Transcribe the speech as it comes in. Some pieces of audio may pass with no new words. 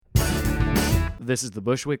This is the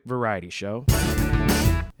Bushwick Variety Show,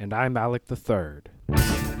 and I'm Alec III.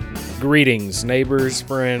 Greetings, neighbors,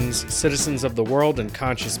 friends, citizens of the world, and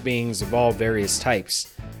conscious beings of all various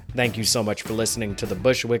types. Thank you so much for listening to the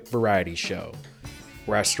Bushwick Variety Show,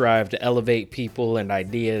 where I strive to elevate people and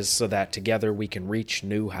ideas so that together we can reach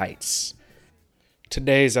new heights.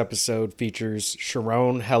 Today's episode features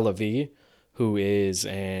Sharon Hellevy, who is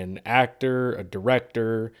an actor, a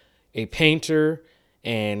director, a painter,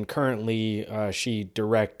 and currently she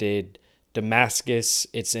directed Damascus,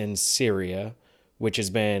 It's in Syria, which has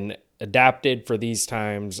been adapted for these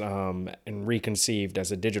times and reconceived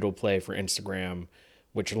as a digital play for Instagram,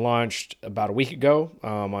 which launched about a week ago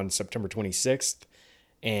on September 26th.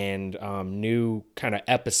 And new kind of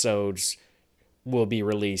episodes will be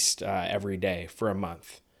released every day for a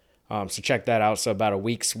month. So check that out. So about a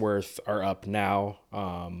week's worth are up now.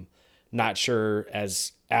 Not sure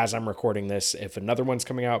as I'm recording this if another one's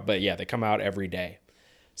coming out, but yeah, they come out every day.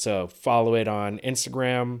 So follow it on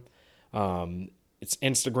Instagram. It's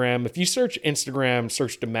Instagram. If you search Instagram,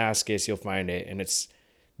 search Damascus, you'll find it. And it's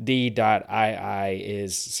d.ii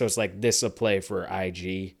so it's like this a play for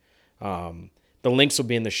IG. The links will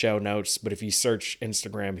be in the show notes, but if you search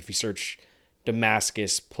Instagram, if you search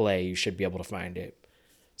Damascus play, you should be able to find it.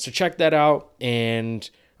 So check that out, and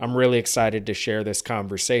I'm really excited to share this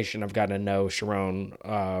conversation. I've gotten to know Sharon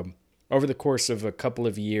over the course of a couple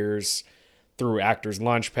of years through Actors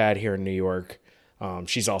Launchpad here in New York.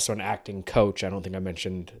 She's also an acting coach. I don't think I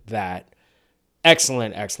mentioned that.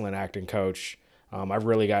 Excellent acting coach. I've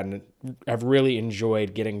really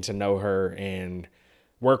enjoyed getting to know her and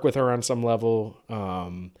work with her on some level.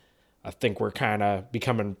 I think we're kind of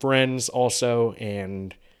becoming friends also,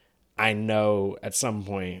 and I know at some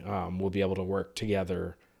point we'll be able to work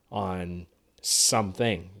together on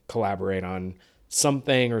something, collaborate on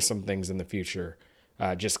something or some things in the future,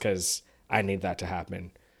 just because I need that to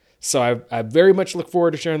happen. So I very much look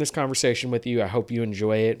forward to sharing this conversation with you. I hope you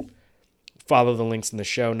enjoy it. Follow the links in the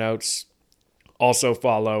show notes. Also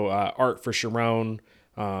follow Art for Sharon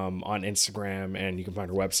on Instagram, and you can find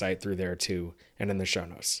her website through there too, and in the show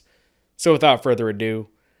notes. So without further ado,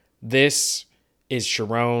 this is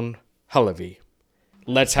Sharon Hellevy.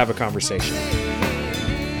 Let's have a conversation.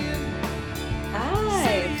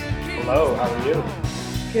 Hi. Hello, how are you?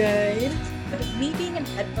 Good. Would me being in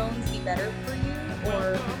headphones be better for you,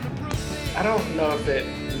 or? I don't know if it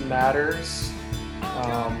matters.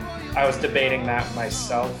 I was debating that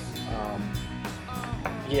myself.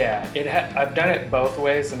 I've done it both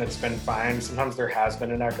ways and it's been fine. Sometimes there has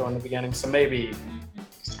been an echo in the beginning, so maybe,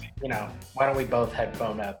 why don't we both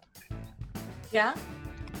headphone up? Yeah.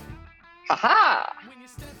 Haha.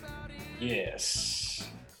 Yes.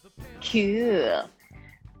 Cool.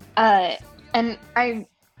 And I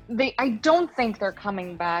don't think they're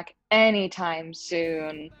coming back anytime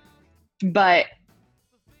soon, but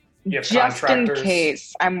just in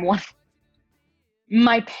case,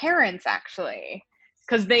 my parents actually,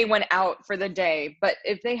 because they went out for the day, but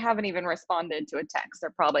if they haven't even responded to a text,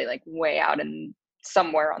 they're probably like way out and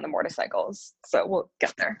somewhere on the motorcycles. So we'll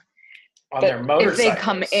get there. On their motorcycles? If they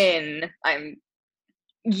come in,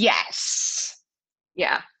 yes.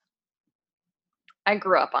 Yeah. I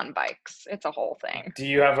grew up on bikes. It's a whole thing. Do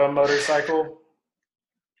you have a motorcycle?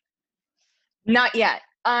 Not yet.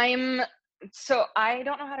 So I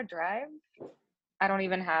don't know how to drive. I don't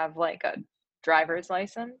even have like a driver's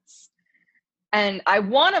license. And I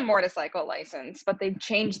want a motorcycle license, but they've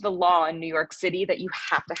changed the law in New York City that you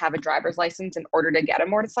have to have a driver's license in order to get a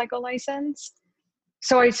motorcycle license.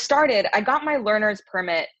 So I got my learner's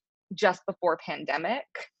permit just before pandemic.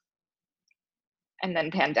 And then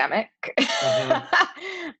pandemic.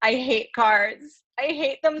 Mm-hmm. I hate cars. I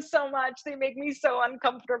hate them so much. They make me so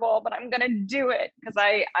uncomfortable, but I'm going to do it because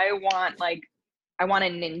I want a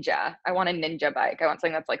Ninja. I want a Ninja bike. I want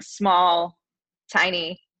something that's like small,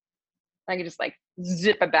 tiny. I can just like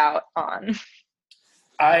zip about on.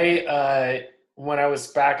 When I was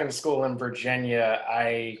back in school in Virginia,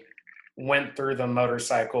 I went through the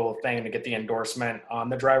motorcycle thing to get the endorsement on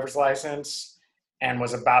the driver's license and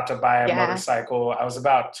was about to buy a motorcycle. I was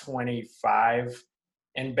about 25,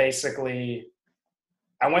 and basically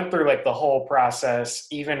I went through like the whole process,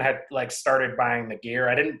 even had like started buying the gear.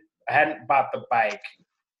 I hadn't bought the bike,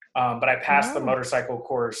 but I passed the motorcycle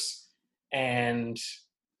course, and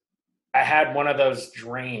I had one of those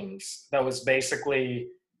dreams that was basically,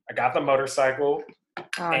 I got the motorcycle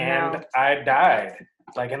I died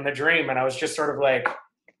like in the dream. And I was just sort of like,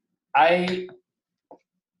 I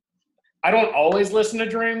don't always listen to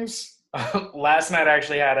dreams. Last night I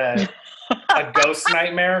actually had a ghost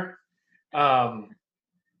nightmare. That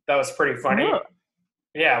was pretty funny.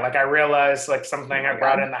 Yeah, like I realized like something Oh I my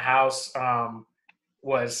brought God. in the house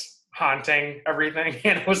was haunting everything,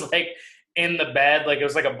 and it was like in the bed, like it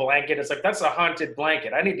was like a blanket. It's like that's a haunted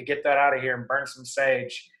blanket. I need to get that out of here and burn some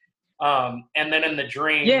sage. And then in the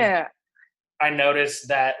dream, Yeah. I noticed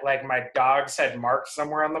that like my dogs had marks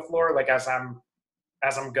somewhere on the floor. Like as I'm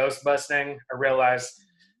ghost busting, I realized,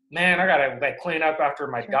 man, I gotta like clean up after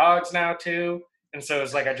my Sure. dogs now too. And so it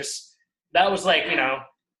was like I just that was like,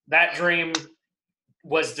 that dream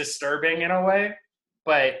was disturbing in a way,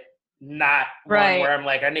 but not one Right. where I'm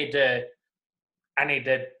like, I need to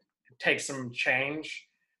take some change.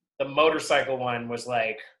 The motorcycle one was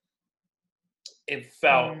like it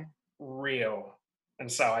felt Mm, real.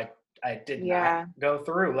 And so I did not yeah. go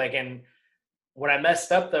through. Like, and what I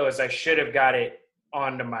messed up though is I should have got it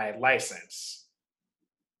onto my license.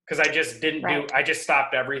 Because I just didn't Right. I just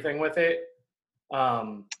stopped everything with it.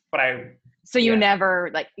 But So you yeah, never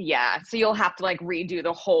like, yeah. So you'll have to like redo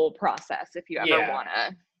the whole process if you ever yeah. want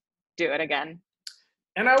to do it again.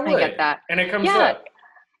 And I I get would. that. And it comes Yeah. up.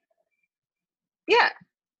 Yeah.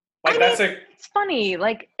 I Like, mean, that's a, it's funny.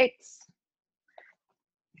 Like it's,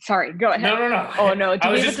 sorry, go no, ahead. no, no. Oh no, do I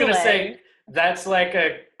we was have a just going to say, delay? that's like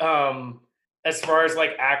as far as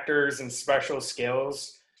like actors and special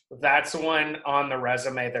skills, that's one on the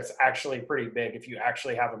resume that's actually pretty big if you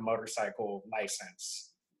actually have a motorcycle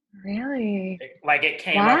license. Really? Like, it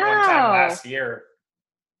came up one time Wow. last year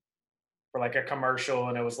for like a commercial,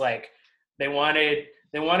 and it was like they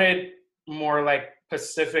wanted more like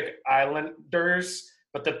Pacific Islanders,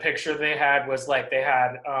 but the picture they had was like they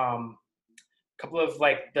had a couple of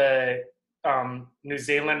like the New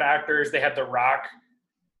Zealand actors. They had The Rock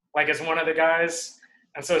like as one of the guys,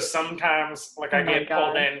 and so sometimes like Oh I my get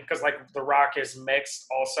pulled God. in because like The Rock is mixed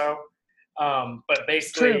also. But True.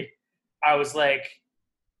 basically, I was like,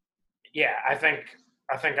 yeah, I think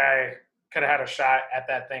I could have had a shot at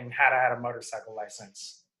that thing had I had a motorcycle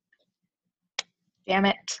license. Damn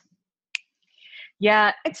it.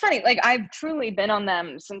 Yeah, it's funny. Like I've truly been on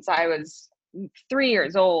them since I was 3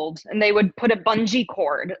 years old, and they would put a bungee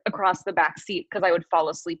cord across the back seat because I would fall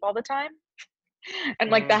asleep all the time. And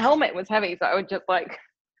like the Mm, helmet was heavy, so I would just like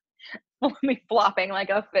be flopping like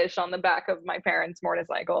a fish on the back of my parents'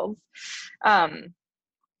 motorcycles. Um,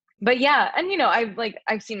 but yeah, and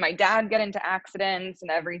I've seen my dad get into accidents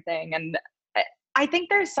and everything, and I think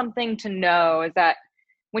there's something to know is that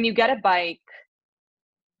when you get a bike,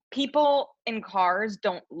 people in cars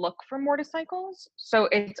don't look for motorcycles, so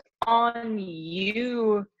it's on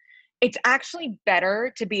you. It's actually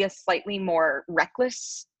better to be a slightly more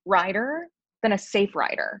reckless rider than a safe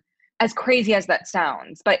rider, as crazy as that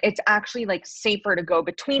sounds, but it's actually like safer to go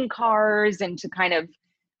between cars and to kind of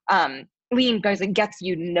lean because it gets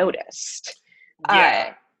you noticed. uh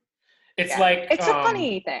yeah, it's yeah, like, it's a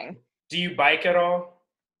funny thing. do you bike at all?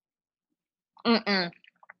 Mm-mm.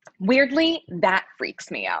 Weirdly, that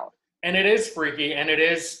freaks me out. And it is freaky, and it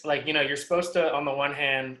is like, you're supposed to, on the one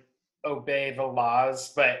hand, obey the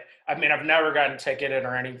laws, but I mean, I've never gotten ticketed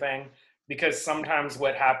or anything because sometimes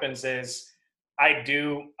what happens is I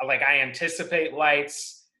anticipate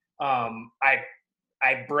lights. I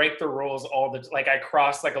break the rules like I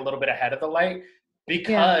cross like a little bit ahead of the light Yeah.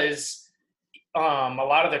 because a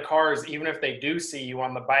lot of the cars, even if they do see you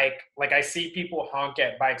on the bike, like I see people honk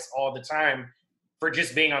at bikes all the time for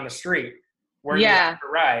just being on the street where you have Yeah. to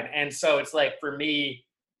ride. And so it's like for me,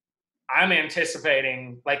 I'm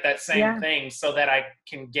anticipating like that same Yeah. thing so that I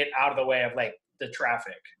can get out of the way of like the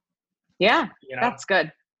traffic, Yeah. you know? That's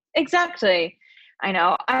good. Exactly. I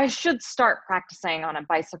know. I should start practicing on a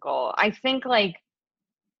bicycle. I think like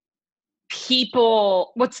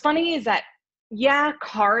people, what's funny is that, yeah,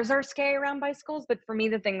 cars are scary around bicycles, but for me,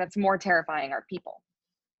 the thing that's more terrifying are people.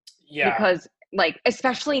 Yeah. Because, like,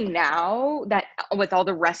 especially now that with all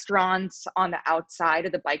the restaurants on the outside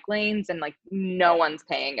of the bike lanes and like no one's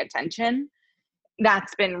paying attention,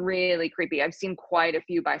 that's been really creepy. I've seen quite a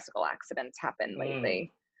few bicycle accidents happen Mm,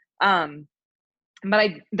 lately. Um, but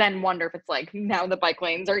I then wonder if it's like now the bike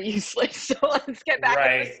lanes are useless, so let's get back in the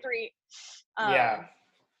right. street. Yeah.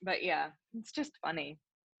 But yeah, it's just funny.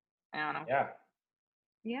 I don't know. Yeah.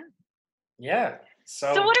 Yeah. Yeah.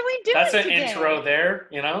 So So what are we that's doing an intro today? there.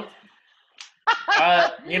 We're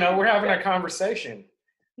having a Good. conversation.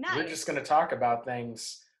 We're just Nice. going to talk about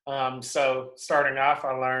things. So starting off,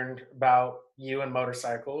 I learned about you and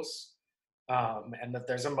motorcycles, and that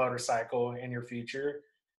there's a motorcycle in your future,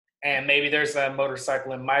 and maybe there's a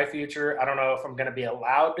motorcycle in my future. I don't know if I'm going to be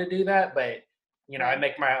allowed to do that, but I Okay.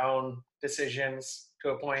 make my own decisions to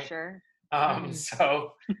a point. Sure. Um, Mhm.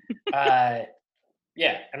 so uh,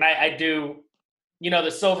 yeah, and I do.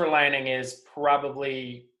 The silver lining is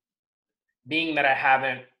probably being that I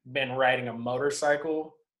haven't been riding a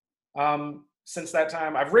motorcycle since that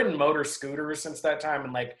time. I've ridden motor scooters since that time,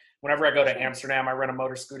 and like whenever I go to Amsterdam, I rent a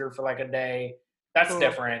motor scooter for like a day. That's Cool.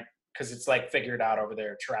 different because it's like figured out over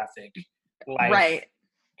there. Traffic, life, Right.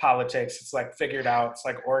 politics. It's like figured out. It's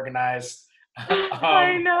like organized.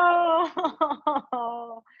 I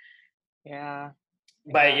know. Yeah.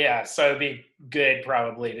 But yeah, so it'd be good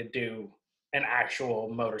probably to do an actual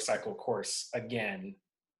motorcycle course again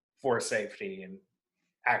for safety and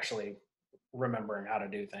actually remembering how to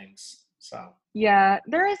do things. So Yeah,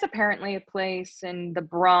 there is apparently a place in the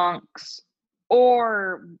Bronx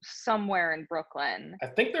or somewhere in Brooklyn. I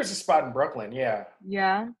think there's a spot in Brooklyn. Yeah.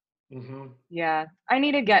 Yeah. Hmm. Yeah. I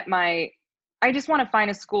need to get I just want to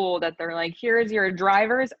find a school that they're like, here's your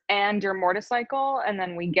drivers and your motorcycle, and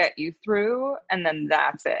then we get you through, and then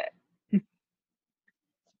that's it.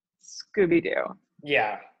 Scooby Doo.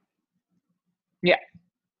 Yeah. Yeah.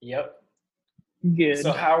 Yep. Good.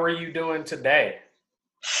 So how are you doing today?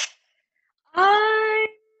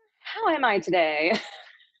 How am I today?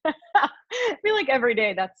 I feel like every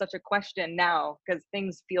day that's such a question now because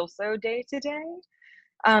things feel so day to day.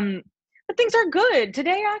 But things are good.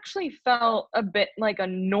 Today actually felt a bit like a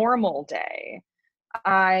normal day.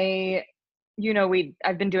 I've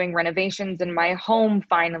been doing renovations in my home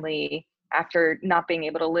finally after not being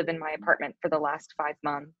able to live in my apartment for the last 5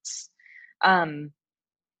 months. And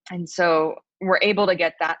so we're able to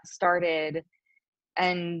get that started.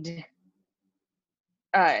 And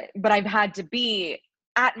but I've had to be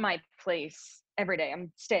at my place every day.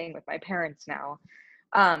 I'm staying with my parents now.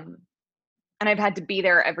 And I've had to be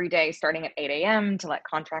there every day starting at 8 a.m. to let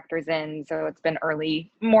contractors in. So it's been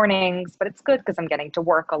early mornings, but it's good because I'm getting to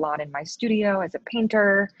work a lot in my studio as a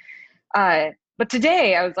painter. But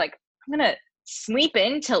today I was like, I'm going to sleep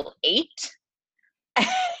in till 8.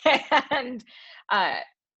 And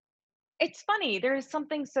it's funny. There's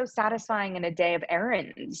something so satisfying in a day of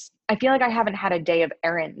errands. I feel like I haven't had a day of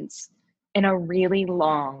errands in a really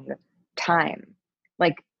long time.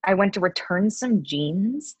 Like I went to return some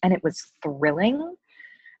jeans and it was thrilling.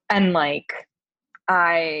 And like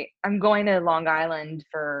I'm going to Long Island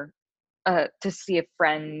for to see a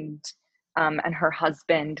friend and her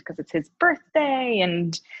husband because it's his birthday.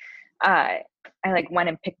 And I like went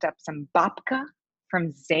and picked up some babka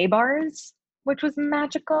from Zabar's, which was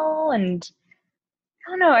magical. And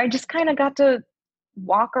I don't know, I just kind of got to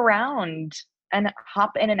walk around and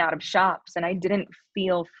hop in and out of shops, and I didn't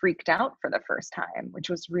feel freaked out for the first time, which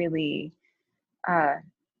was really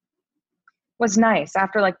was nice.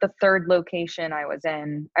 After like the third location I was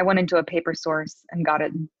in, I went into a paper source and got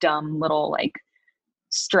a dumb little like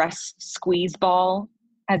stress squeeze ball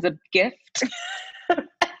as a gift.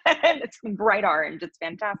 And it's bright orange, it's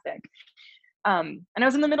fantastic. And I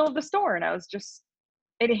was in the middle of the store and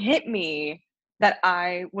it hit me that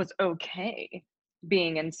I was okay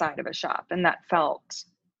being inside of a shop, and that felt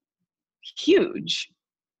huge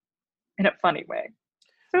in a funny way.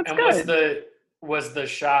 So it's And good. was the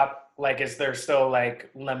shop like, is there still like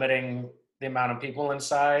limiting the amount of people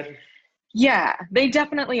inside? Yeah, they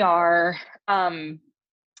definitely are.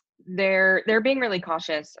 They're being really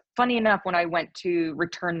cautious. Funny enough, when I went to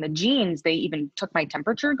return the jeans, they even took my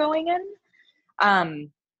temperature going in.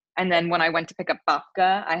 And then when I went to pick up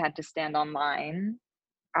babka, I had to stand online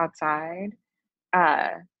outside. Uh,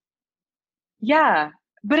 yeah,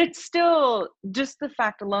 but it's still just the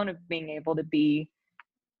fact alone of being able to be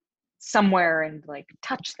somewhere and like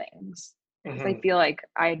touch things. Because I Hmm. feel like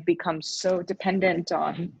I'd become so dependent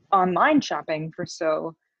on online shopping for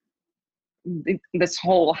this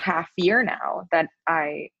whole half year now that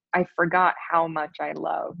I forgot how much I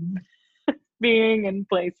love being in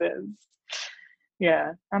places.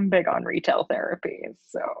 Yeah, I'm big on retail therapy,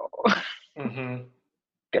 so Hmm.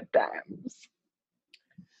 good times.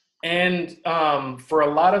 And for a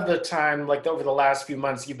lot of the time, like over the last few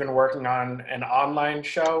months, you've been working on an online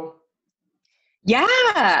show.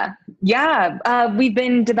 Yeah, yeah. We've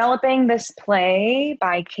been developing this play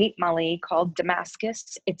by Kate Mully called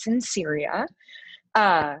Damascus. It's in Syria,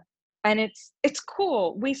 uh, and it's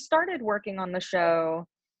cool. We started working on the show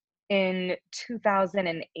in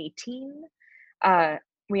 2018. Uh,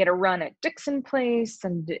 we had a run at Dixon Place,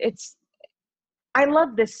 and I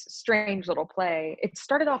love this strange little play. It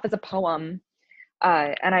started off as a poem,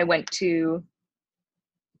 and I went to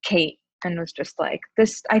Kate and was just like,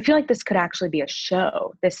 this, I feel like this could actually be a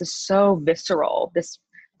show. This is so visceral, this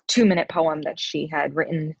 2-minute poem that she had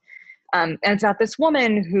written. And it's about this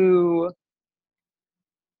woman who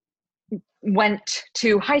went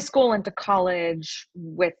to high school and to college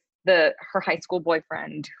with her high school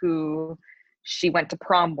boyfriend who she went to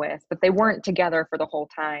prom with, but they weren't together for the whole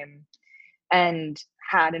time. and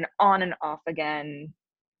had an on and off again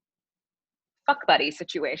fuck buddy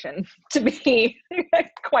situation, to be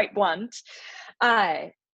quite blunt.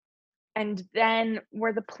 And then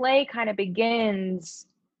where the play kind of begins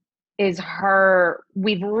is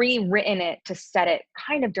we've rewritten it to set it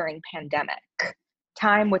kind of during pandemic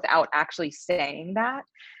time without actually saying that.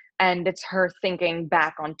 And it's her thinking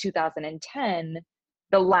back on 2010,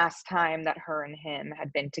 the last time that her and him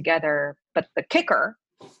had been together. But the kicker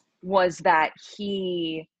was that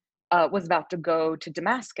he was about to go to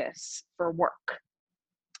Damascus for work.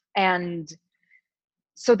 And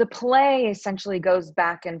so the play essentially goes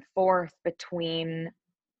back and forth between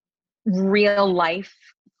real life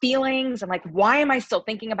feelings and like, why am I still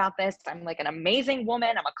thinking about this? I'm like an amazing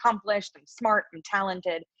woman. I'm accomplished. I'm smart. I'm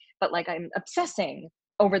talented. But like, I'm obsessing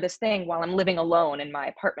over this thing while I'm living alone in my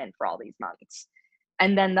apartment for all these months.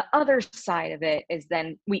 And then the other side of it is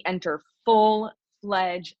then we enter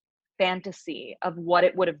full-fledged fantasy of what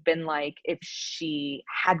it would have been like if she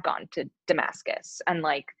had gone to Damascus, and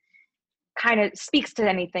like kind of speaks to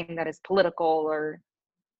anything that is political or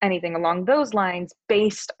anything along those lines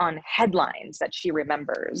based on headlines that she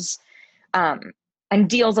remembers, and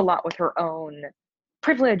deals a lot with her own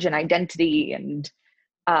privilege and identity and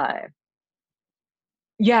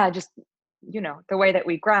just, the way that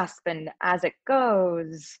we grasp. And as it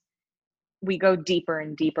goes, we go deeper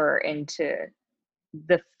and deeper into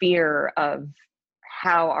the fear of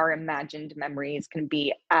how our imagined memories can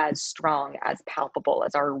be as strong, as palpable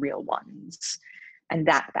as our real ones, and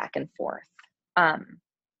that back and forth.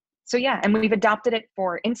 So yeah, and we've adopted it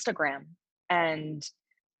for Instagram and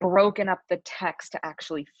broken up the text to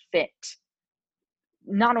actually fit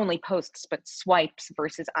not only posts, but swipes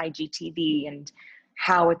versus IGTV, and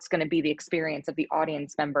how it's going to be the experience of the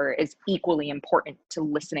audience member is equally important to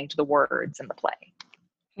listening to the words in the play.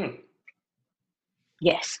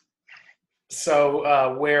 Yes.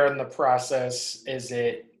 So where in the process is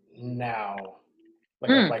it now?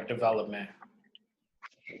 Like development?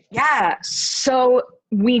 Yeah, so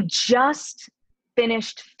we just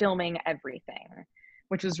finished filming everything,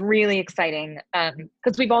 which was really exciting,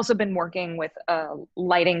 because we've also been working with a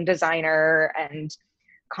lighting designer and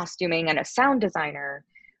costuming and a sound designer.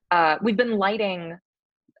 We've been lighting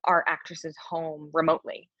our actresses' home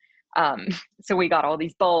remotely. So we got all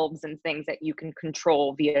these bulbs and things that you can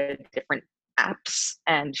control via different apps.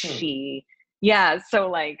 And so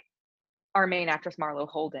like our main actress, Marlo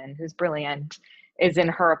Holden, who's brilliant, is in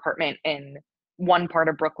her apartment in one part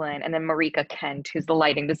of Brooklyn. And then Marika Kent, who's the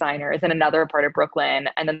lighting designer, is in another part of Brooklyn.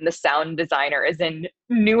 And then the sound designer is in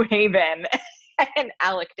New Haven and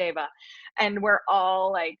Alec Deva. And we're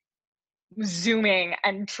all like zooming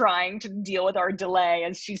and trying to deal with our delay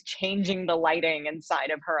as she's changing the lighting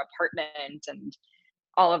inside of her apartment and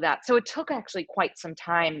all of that. So it took actually quite some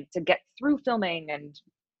time to get through filming and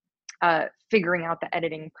figuring out the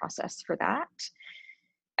editing process for that.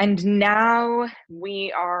 And now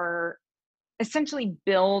we are essentially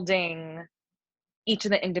building each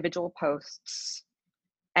of the individual posts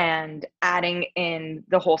and adding in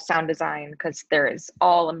the whole sound design, because there is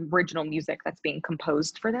all original music that's being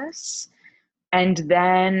composed for this. And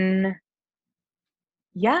then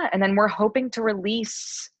we're hoping to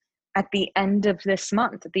release at the end of this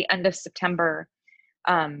month, at the end of September.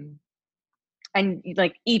 And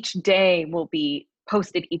like each day will be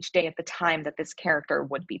posted each day at the time that this character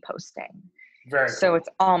would be posting. Very so cool. It's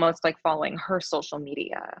almost like following her social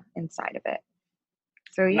media inside of it.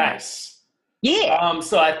 So yeah. Nice. Yeah.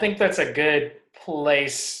 So I think that's a good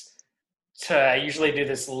place I usually do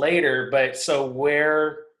this later, but so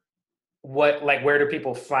where do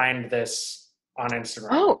people find this on Instagram?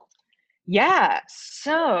 Oh, yeah.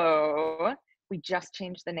 So we just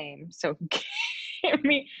changed the name. So give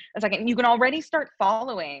me a second. You can already start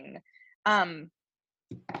following. And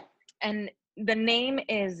the name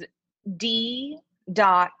is D.IIS,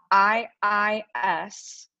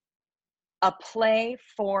 a play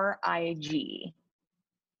for IG.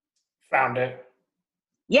 Found it.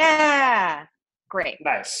 Yeah. Great.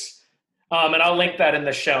 Nice. And I'll link that in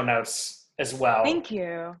the show notes as well. Thank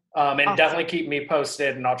you. And Awesome. Definitely keep me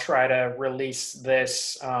posted, and I'll try to release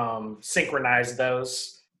this, synchronize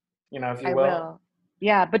those, if you will. I will.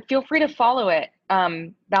 Yeah, but feel free to follow it.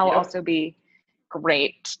 That'll also be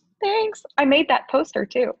great. Thanks. I made that poster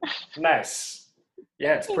too. Nice.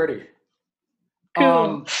 Yeah, it's pretty.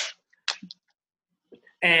 Cool.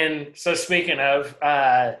 And so speaking of,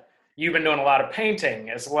 you've been doing a lot of painting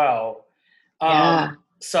as well.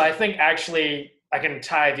 So I think actually I can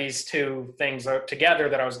tie these two things together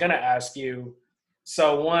that I was going to ask you.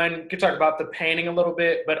 So one, you could talk about the painting a little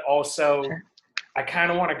bit, but also I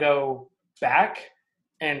kind of want to go back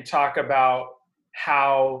and talk about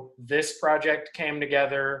how this project came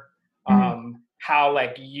together, Mm, how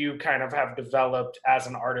like you kind of have developed as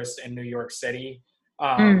an artist in New York City.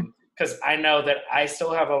 mm, Because I know that I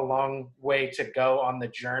still have a long way to go on the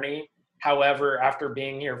journey. However, after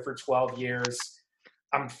being here for 12 years,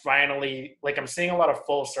 I'm finally like I'm seeing a lot of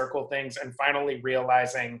full circle things and finally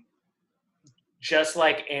realizing, just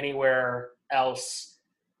like anywhere else,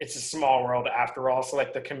 it's a small world after all. So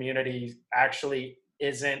like the community actually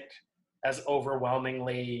isn't as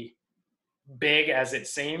overwhelmingly big as it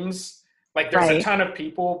seems. Like there's a right. ton of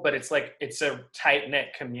people, but it's like it's a tight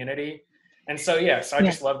knit community. And so yes, I Yeah.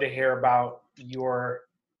 just love to hear about your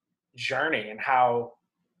journey and how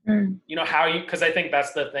Mm, how you, because I think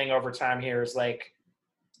that's the thing over time here is like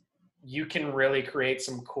you can really create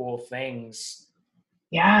some cool things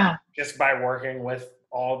yeah. just by working with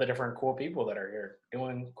all the different cool people that are here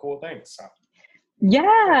doing cool things. So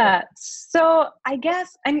Yeah. So I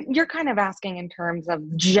guess, and you're kind of asking in terms of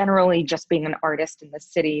generally just being an artist in the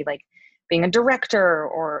city, like being a director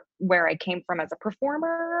or where I came from as a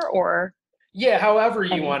performer or yeah, however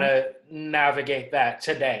you want anything. to navigate that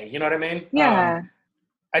today, you know what I mean? Yeah.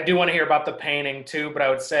 I do want to hear about the painting too, but I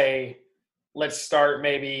would say let's start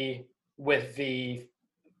maybe with the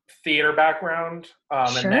theater background, and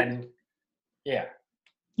Sure. then yeah.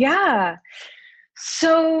 Yeah.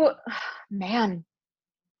 So, man,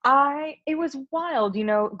 it was wild,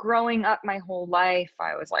 growing up my whole life,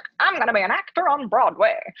 I was like, I'm gonna be an actor on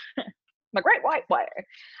Broadway, the Great White Way.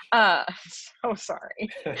 Uh, so sorry.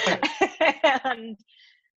 And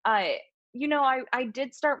I, I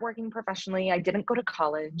did start working professionally. I didn't go to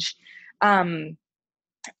college. Um,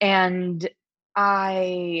 and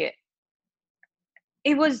I,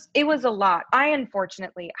 it was a lot. I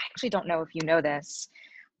actually don't know if you know this.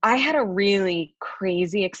 I had a really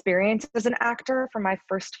crazy experience as an actor for my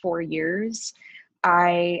first 4 years.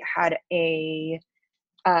 I had a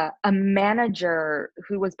manager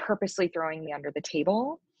who was purposely throwing me under the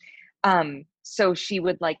table. So she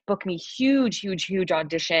would like book me huge, huge, huge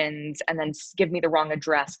auditions and then give me the wrong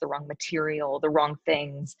address, the wrong material, the wrong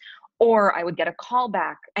things. Or I would get a call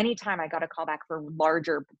back. Anytime I got a call back for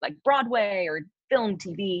larger like Broadway or film,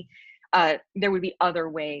 TV, there would be other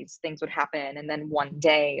ways things would happen. And then one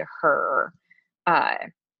day uh,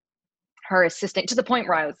 her assistant, to the point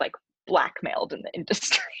where I was like blackmailed in the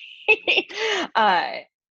industry, uh,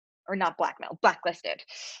 or not blackmailed, blacklisted.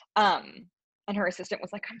 Um, and her assistant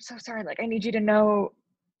was like, I'm so sorry. Like, I need you to know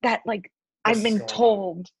that, like, I've This is been going on.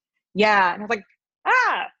 told. Yeah. And I was like,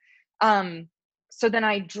 ah. Um, so then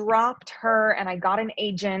I dropped her and I got an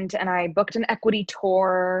agent and I booked an equity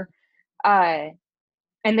tour. Uh,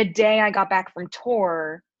 and the day I got back from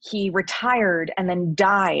tour, he retired and then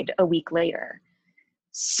died a week later.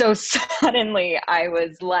 So suddenly I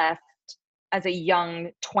was left as a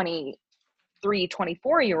young 23,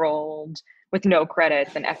 24-year-old with no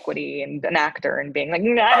credits and equity and an actor and being like,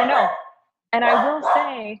 I don't know. And I will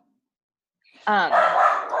say, um,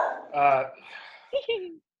 Uh,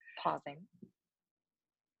 pausing.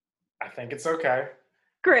 I think it's okay.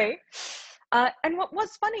 Great. And what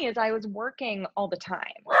was funny is I was working all the time,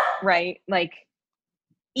 right? Like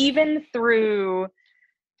even through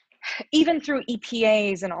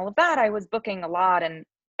EPAs and all of that, I was booking a lot and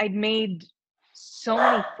I'd made so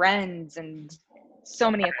many friends and so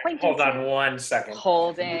many Hold on acquaintances. 1 second.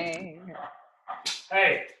 Holding.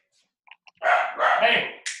 Hey, hey,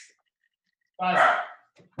 pause.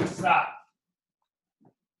 Stop.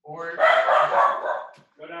 Or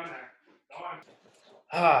go down there.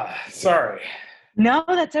 Go on. Sorry. No,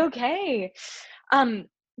 that's okay.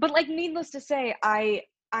 But like needless to say, I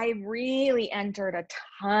really entered a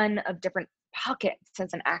ton of different pockets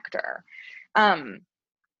as an actor.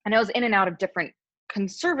 And I was in and out of different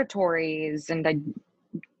conservatories and I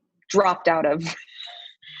dropped out of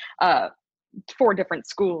uh 4 different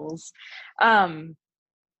schools. Um,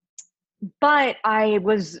 but I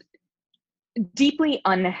was deeply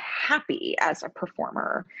unhappy as a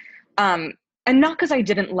performer. And not because I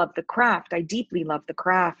didn't love the craft, I deeply love the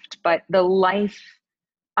craft, but the life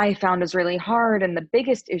I found was really hard. And the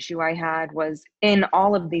biggest issue I had was in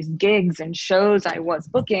all of these gigs and shows I was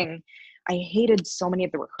booking, I hated so many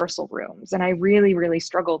of the rehearsal rooms. And I really, really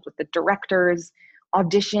struggled with the directors.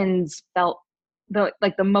 Auditions felt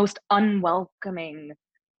the most unwelcoming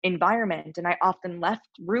environment. And I often left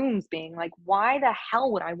rooms being like, why the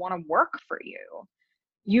hell would I want to work for you?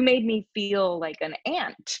 You made me feel like an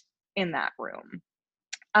ant in that room.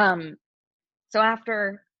 Um, so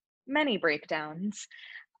after many breakdowns,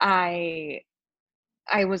 I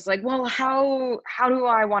I was like, well, how do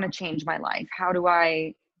I want to change my life? How do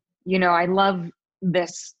I, I love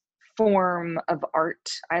this form of art.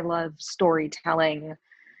 I love storytelling.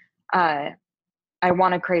 I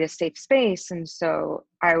want to create a safe space. And so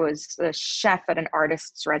I was a chef at an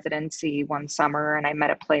artist's residency one summer, and I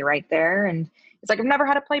met a playwright there. And it's like, I've never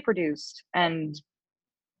had a play produced. And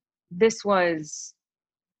this was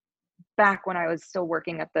back when I was still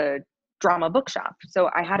working at the drama bookshop.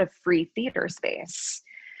 So I had a free theater space.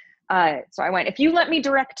 So I went, if you let me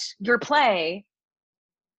direct your play,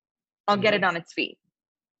 I'll get it on its feet.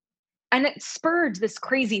 And it spurred this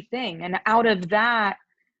crazy thing. And out of that,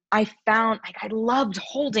 I found like I loved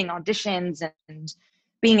holding auditions and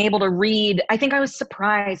being able to read. I think I was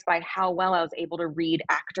surprised by how well I was able to read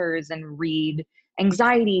actors and read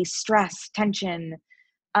anxiety, stress, tension.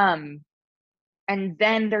 And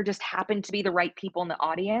then there just happened to be the right people in the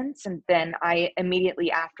audience. And then I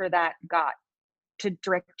immediately after that got to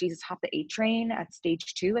direct Jesus Hop the A Train at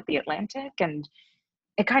Stage 2 at the Atlantic. And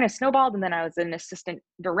it kind of snowballed. And then I was an assistant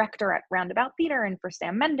director at Roundabout Theater and for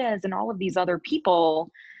Sam Mendes and all of these other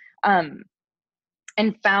people.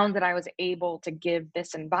 And found that I was able to give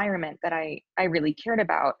this environment that I really cared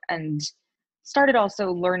about, and started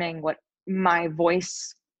also learning what my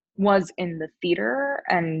voice was in the theater,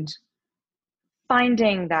 and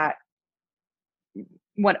finding that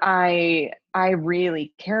what I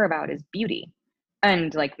really care about is beauty,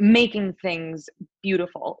 and like making things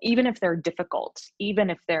beautiful, even if they're difficult,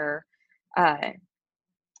 even if they're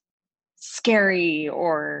scary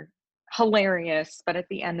or hilarious. But at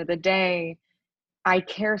the end of the day, I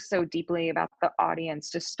care so deeply about the audience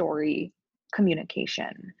to story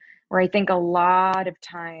communication, where I think a lot of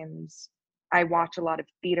times I watch a lot of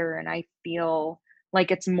theater and I feel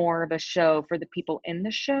like it's more of a show for the people in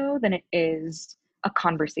the show than it is a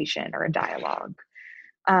conversation or a dialogue.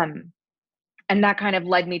 And that kind of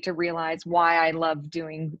led me to realize why I love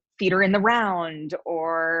doing theater in the round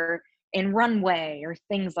or in runway or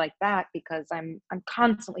things like that, because I'm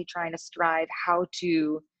constantly trying to strive how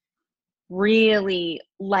to really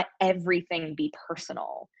let everything be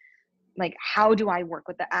personal. Like, how do I work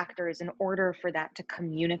with the actors in order for that to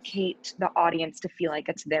communicate the audience to feel like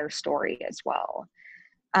it's their story as well?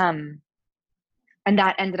 And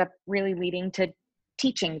that ended up really leading to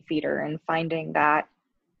teaching theater and finding that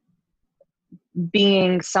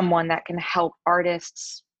being someone that can help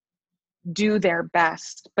artists do their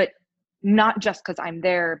best, but not just because I'm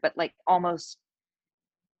there, but like almost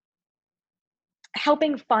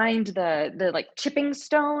helping find the like chipping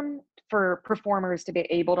stone for performers to be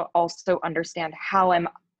able to also understand, how am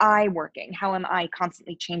I working? How am I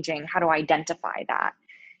constantly changing? How do I identify that?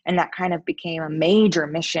 And that kind of became a major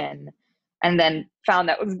mission, and then found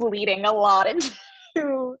that was bleeding a lot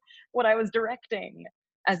into what I was directing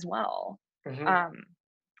as well.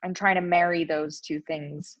 And trying to marry those two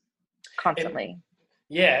things constantly.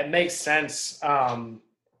 It makes sense.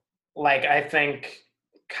 Like, I think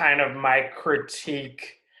kind of my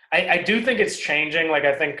critique, I do think it's changing. Like,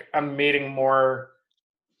 I think I'm meeting more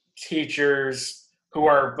teachers who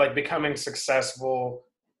are like becoming successful,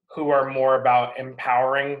 who are more about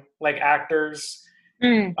empowering like actors.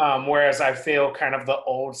 Whereas I feel kind of the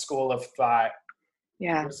old school of thought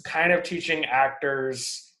was kind of teaching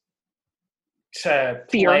actors to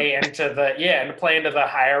play into the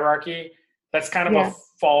hierarchy. That's kind of a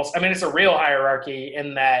false, I mean, it's a real hierarchy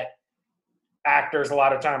in that actors a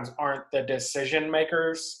lot of times aren't the decision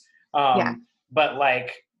makers. But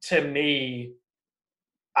like, to me,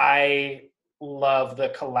 I love the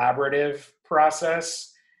collaborative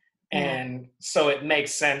process. And so it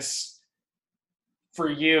makes sense for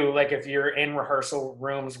you, like if you're in rehearsal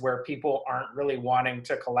rooms where people aren't really wanting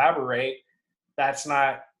to collaborate, that's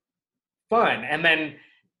not fun. And then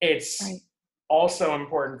it's also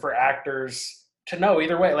important for actors to know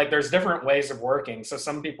either way, like there's different ways of working. So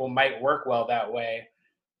some people might work well that way,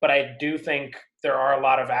 but I do think there are a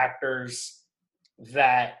lot of actors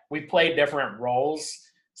that we play different roles.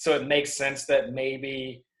 So it makes sense that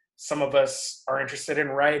maybe some of us are interested in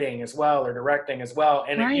writing as well or directing as well.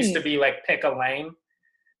 And it used to be like pick a lane,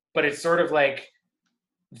 but it's sort of like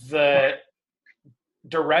the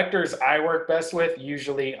directors I work best with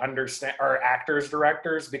usually understand, are actors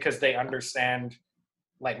directors, because they understand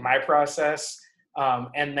like my process.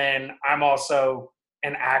 And then I'm also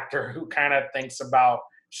an actor who kind of thinks about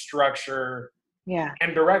structure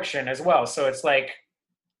and direction as well. So it's like,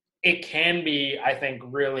 it can be, I think,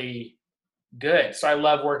 really good. So I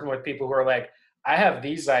love working with people who are like, I have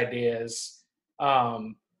these ideas.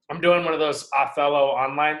 I'm doing one of those Othello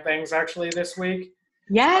online things actually this week.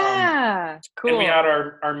 Cool. And we had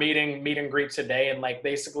our meet and greet today. And like,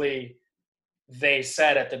 basically they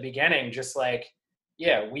said at the beginning, just like,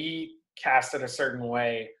 yeah, we cast it a certain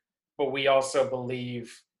way, but we also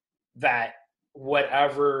believe that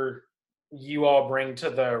whatever you all bring to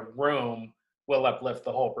the room will uplift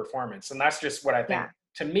the whole performance. And that's just what I think, Yeah.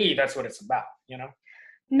 to me, that's what it's about, you know?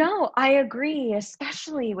 No, I agree,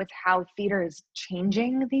 especially with how theater is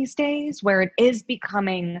changing these days, where it is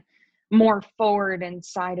becoming more forward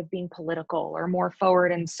inside of being political or more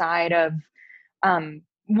forward inside of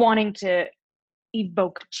wanting to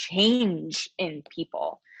evoke change in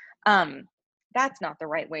people. Um, that's not the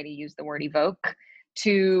right way to use the word evoke.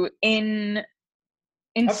 To I think it,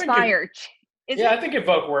 inspire, is yeah, it? I think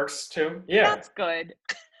evoke works too. Yeah. That's good.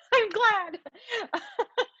 I'm glad.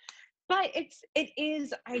 But it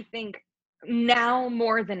is, I think, now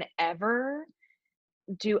more than ever,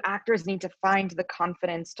 do actors need to find the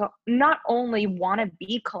confidence to not only want to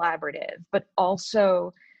be collaborative, but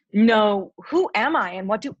also know, who am I and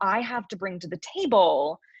what do I have to bring to the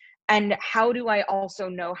table? And how do I also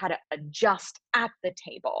know how to adjust at the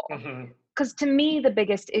table? Mm-hmm. Because to me, the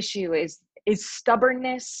biggest issue is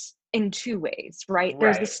stubbornness in two ways, right?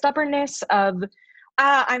 There's the Right. stubbornness of,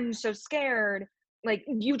 I'm so scared, like,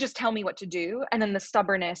 you just tell me what to do. And then the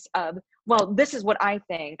stubbornness of, well, this is what I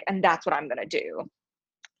think, and that's what I'm going to do.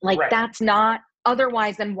 Like, Right. that's not,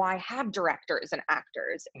 otherwise, then why have directors and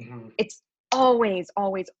actors? Mm-hmm. It's always,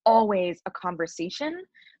 always, always a conversation,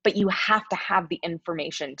 but you have to have the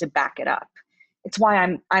information to back it up. It's why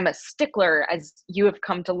I'm a stickler, as you have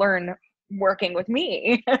come to learn working with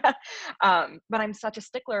me. But I'm such a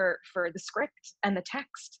stickler for the script and the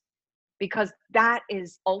text, because that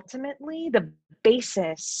is ultimately the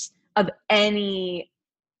basis of any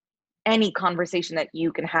conversation that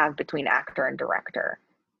you can have between actor and director,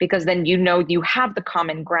 because then you have the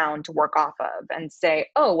common ground to work off of and say,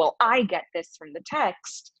 oh, well, I get this from the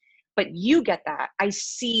text, but you get that. I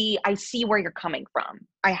see where you're coming from.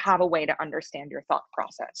 I have a way to understand your thought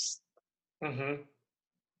process. Mm-hmm.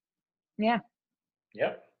 Yeah.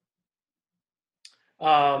 Yep.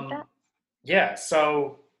 That, Yeah.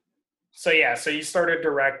 So you started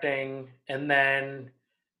directing, and then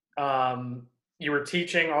you were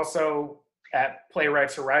teaching also at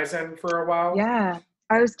Playwrights Horizon for a while. yeah.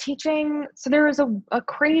 I was teaching, so there was a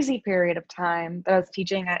crazy period of time that I was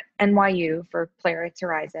teaching at NYU for Playwrights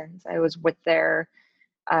Horizons. I was with their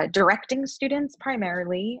directing students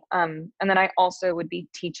primarily. And then I also would be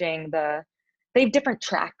teaching they have different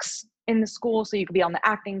tracks in the school. So you could be on the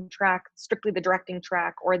acting track, strictly the directing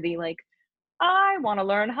track, or the like, I want to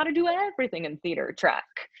learn how to do everything in theater track.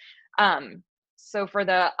 So for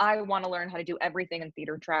the I want to learn how to do everything in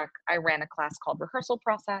theater track, I ran a class called Rehearsal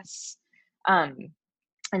Process. Um,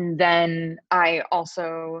 and then I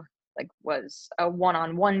also was a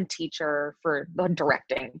one-on-one teacher for the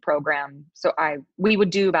directing program. So we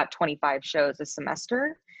would do about 25 shows a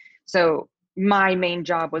semester. So my main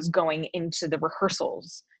job was going into the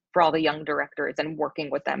rehearsals for all the young directors and working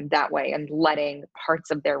with them that way, and letting parts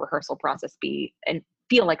of their rehearsal process be and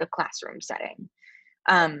feel like a classroom setting.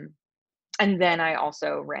 And then I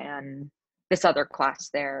also ran this other class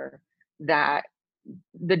there that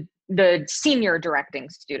the senior directing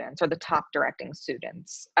students, or the top directing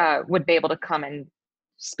students, would be able to come and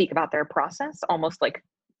speak about their process, almost like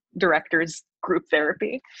directors group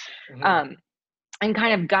therapy, Mm-hmm. and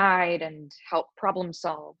kind of guide and help problem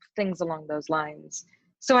solve things along those lines.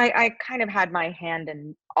 So I kind of had my hand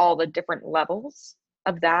in all the different levels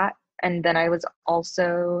of that. And then I was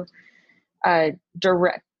also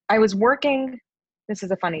direct. I was working, this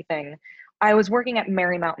is a funny thing, I was working at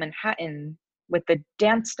Marymount Manhattan with the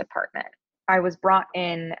dance department. I was brought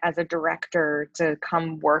in as a director to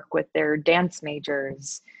come work with their dance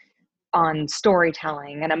majors on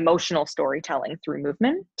storytelling and emotional storytelling through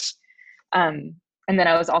movement. Um, and then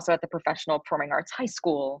I was also at the Professional Performing Arts High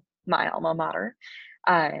School, my alma mater,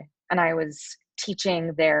 uh, and I was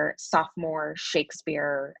teaching their sophomore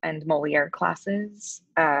Shakespeare and Moliere classes.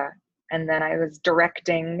 And then I was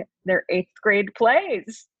directing their 8th grade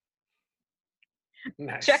plays.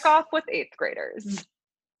 Check Nice. off with 8th graders.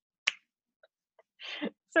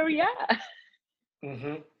 So yeah.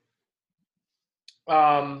 Mm-hmm.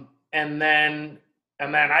 And then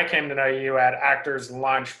I came to know you at Actors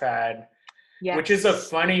Launchpad, which is a Yes.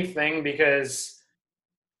 funny thing because,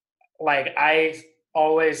 like, I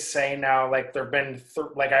always say now, like, there've been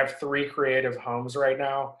like I have 3 creative homes right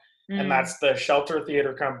now, and Mm, that's the Shelter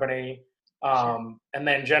Theater Company, sure. and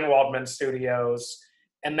then Jen Waldman Studios,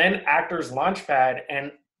 and then Actors Launchpad.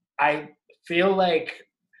 And I feel like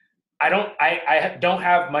I don't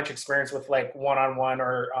have much experience with like one-on-one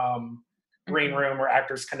or green Mm-hmm. room or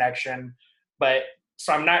Actors Connection, but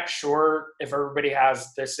so I'm not sure if everybody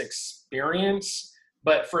has this experience.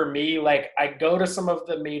 But for me, like, I go to some of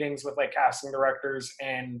the meetings with like casting directors,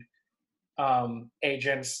 and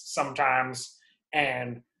agents sometimes,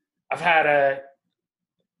 and I've had a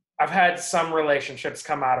I've had some relationships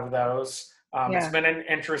come out of those. It's Yeah. been an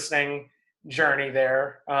interesting journey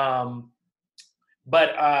there. But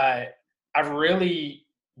I've really,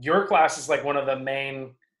 your class is like one of the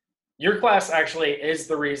main, your class actually is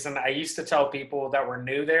the reason I used to tell people that were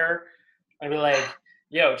new there, I'd be like,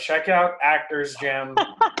 yo, check out Actors Gym.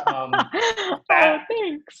 Um, Oh, that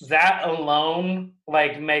thanks. that alone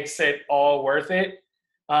like makes it all worth it.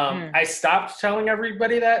 Mm. I stopped telling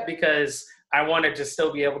everybody that because I wanted to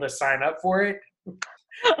still be able to sign up for it.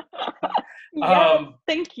 Yes, Um,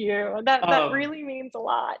 thank you. That um, really means a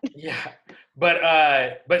lot. yeah,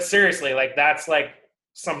 but seriously, like that's like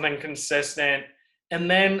something consistent.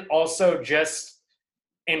 And then also just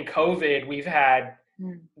in COVID, we've had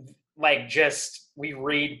Mm. like just we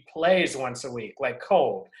read plays once a week, like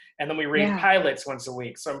Cold, and then we read Yeah. pilots once a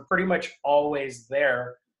week. So I'm pretty much always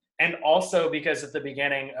there. And also because at the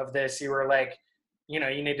beginning of this, you were like, you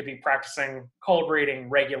need to be practicing cold reading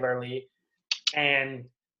regularly. And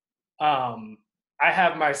um, I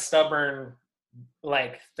have my stubborn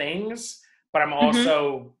like things, but I'm Hmm.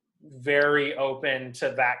 also very open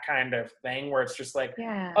to that kind of thing where it's just like,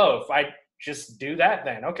 Yeah. oh, if I just do that,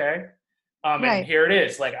 then okay. And Right. here it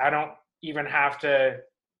is. Like I don't even have to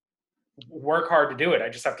work hard to do it. I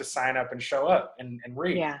just have to sign up and show up and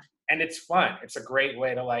read. Yeah. And it's fun. It's a great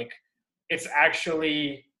way to like, it's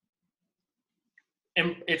actually,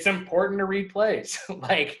 it's important to read plays.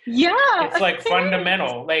 Like it's Yeah. like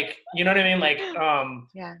fundamental. Like, you know what I mean? Like,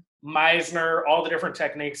 Yeah. Meisner, all the different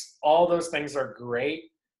techniques, all those things are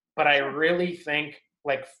great. But I Sure. really think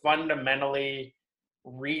like fundamentally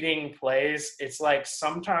reading plays, it's like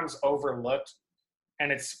sometimes overlooked.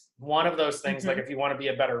 And it's one of those things like Hmm. if you want to be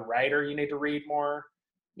a better writer, you need to read more.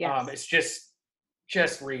 Yes. It's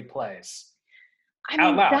just read plays I out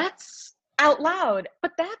mean, loud. that's out loud,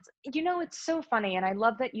 but that's, it's so funny. And I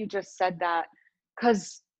love that you just said that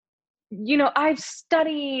because, I've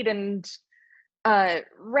studied and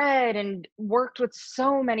read and worked with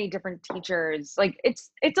so many different teachers. Like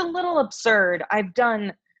it's a little absurd. I've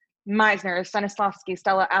done Meisner, Stanislavski,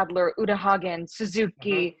 Stella Adler, Uta Hagen, Mm-hmm.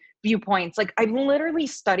 Suzuki, viewpoints. Like I've literally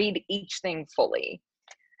studied each thing fully.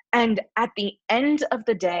 And at the end of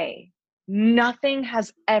the day, nothing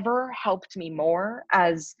has ever helped me more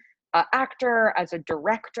as an actor, as a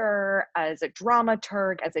director, as a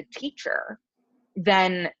dramaturg, as a teacher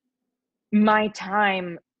than my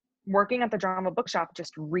time working at the drama bookshop,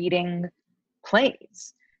 just reading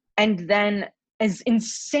plays. And then, as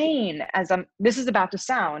insane as this is about to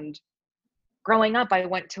sound, growing up, I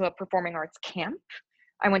went to a performing arts camp.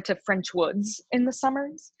 I went to French Woods in the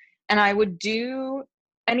summers, and I would do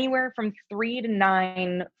anywhere from 3 to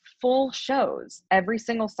 9 full shows every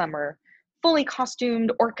single summer, fully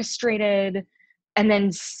costumed, orchestrated, and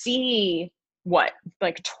then see what,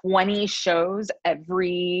 like 20 shows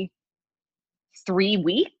every 3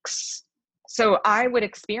 weeks. So I would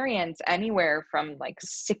experience anywhere from like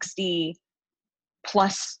 60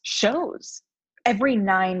 plus shows every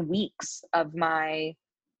 9 weeks of my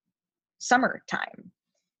summertime.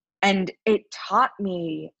 And it taught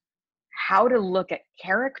me how to look at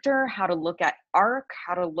character, how to look at arc,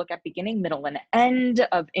 how to look at beginning, middle, and end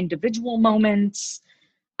of individual moments,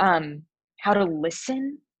 um, how to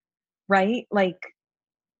listen, right? Like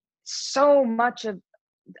so much of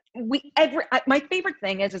my favorite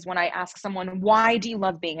thing is when I ask someone, why do you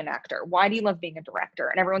love being an actor, why do you love being a director,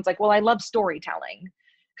 and everyone's like, well, I love storytelling.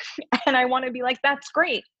 And I want to be like, that's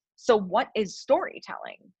great, so what is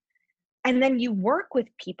storytelling? And then you work with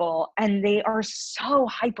people and they are so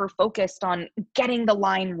hyper focused on getting the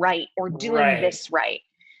line right or doing Right. this right,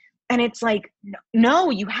 and it's like, no,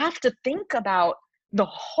 you have to think about the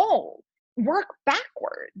whole, work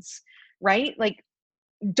backwards, right? Like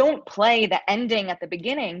don't play the ending at the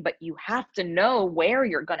beginning, but you have to know where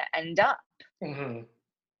you're going to end up. Mm-hmm.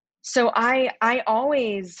 So I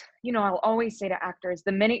always, I'll always say to actors,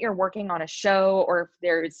 the minute you're working on a show or if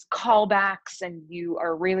there's callbacks and you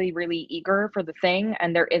are really, really eager for the thing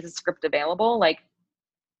and there is a script available, like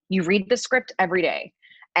you read the script every day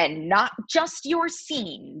and not just your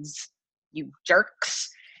scenes, you jerks,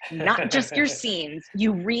 not just your scenes.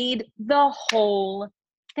 You read the whole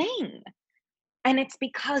thing. And it's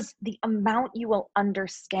because the amount you will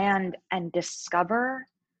understand and discover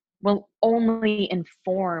will only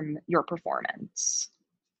inform your performance.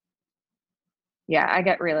 Yeah, I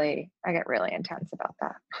get really intense about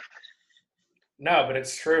that. No, but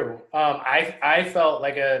it's true. I felt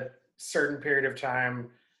like a certain period of time,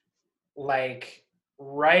 like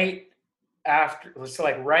right after, so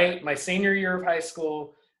like right my senior year of high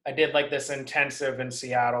school, I did like this intensive in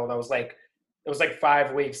Seattle that was like it was like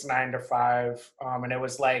 5 weeks, 9 to 5. And it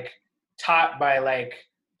was like taught by like,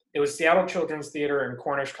 it was Seattle Children's Theater and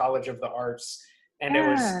Cornish College of the Arts. And it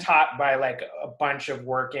was Yeah. taught by like a bunch of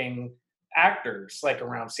working actors like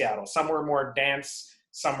around Seattle. Some were more dance,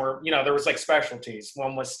 some were, there was like specialties.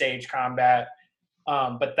 One was stage combat.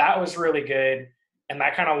 But that was really good. And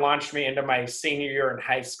that kind of launched me into my senior year in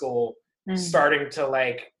high school, Mm. starting to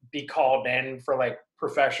like be called in for like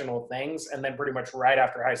professional things. And then pretty much right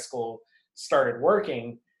after high school, started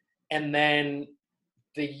working. And then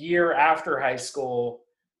the year after high school,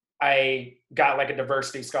 I got like a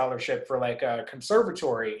diversity scholarship for like a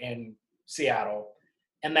conservatory in Seattle.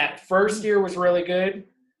 And that first year was really good.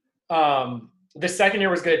 The second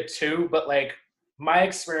year was good too, but like my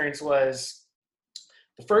experience was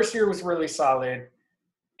the first year was really solid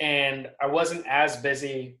and I wasn't as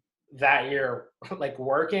busy that year like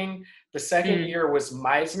working. The second Mm. year was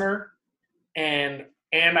Meisner and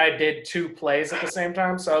I did two plays at the same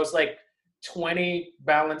time. So I was like 20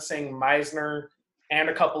 balancing Meisner and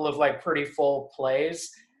a couple of like pretty full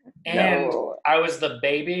plays. And No. I was the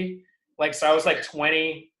baby. Like, so I was like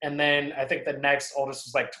 20. And then I think the next oldest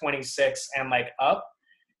was like 26 and like up.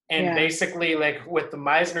 And Yeah. basically, like with the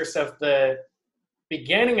Meisner stuff, the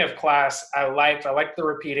beginning of class, I liked the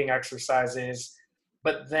repeating exercises.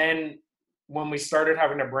 But then when we started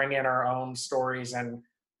having to bring in our own stories and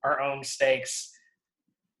our own stakes,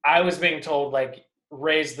 I was being told like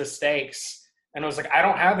raise the stakes, and I was like, I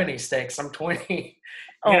don't have any stakes. I'm 20,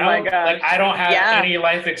 Oh my like gosh. I don't have Yeah. any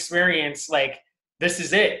life experience. Like this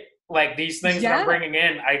is it. Like these things that I'm Yeah. bringing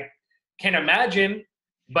in, I can imagine,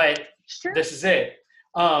 but Sure. this is it.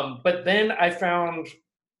 But then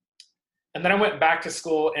and then I went back to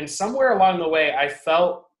school, and somewhere along the way,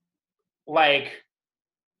 like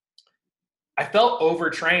I felt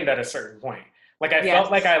overtrained at a certain point. Like I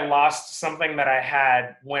felt like Yes. I lost something that I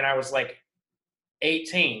had when I was like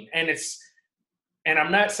 18. And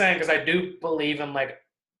I'm not saying, because I do believe in like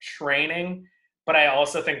training, but I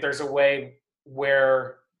also think there's a way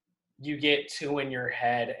where you get too in your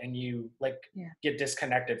head and you like Yeah. get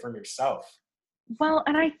disconnected from yourself. Well,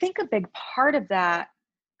 and I think a big part of that,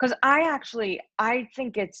 because I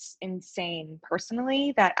think it's insane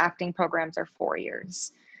personally that acting programs are 4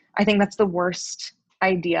 years. I think that's the worst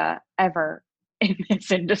idea ever in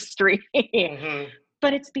this industry. Mm-hmm.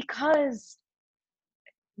 But it's because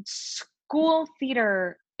school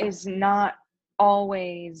theater is not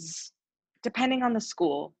always, depending on the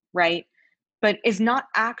school, right? But is not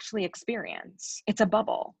actually experience. It's a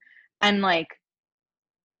bubble. And like,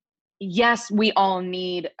 yes, we all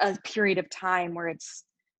need a period of time where it's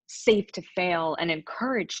safe to fail and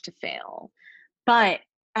encouraged to fail. But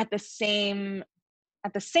at the same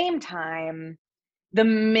time, the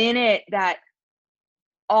minute that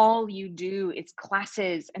all you do is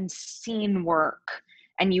classes and scene work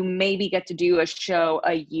and you maybe get to do a show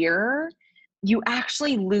a year, you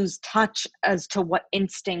actually lose touch as to what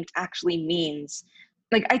instinct actually means.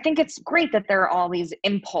 Like, I think it's great that there are all these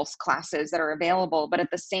impulse classes that are available, but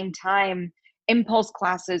at the same time, impulse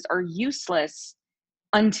classes are useless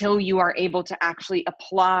until you are able to actually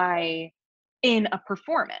apply in a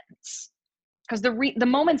performance. Because the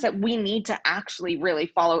moments that we need to actually really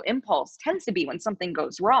follow impulse tends to be when something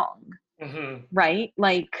goes wrong, Mm-hmm. right?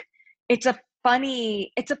 Like, it's a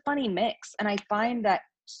funny mix. And I find that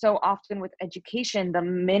so often with education, the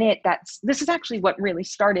minute this is actually what really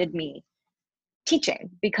started me teaching,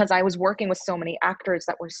 because I was working with so many actors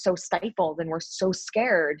that were so stifled and were so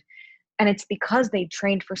scared. And it's because they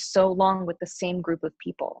trained for so long with the same group of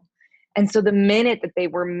people. And so the minute that they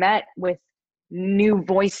were met with new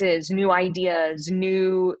voices, new ideas,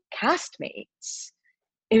 new castmates,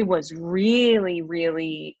 it was really,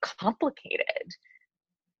 really complicated.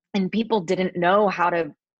 And people didn't know how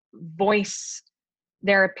to voice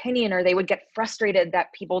their opinion, or they would get frustrated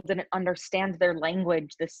that people didn't understand their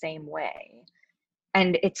language the same way.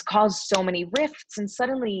 And it's caused so many rifts. And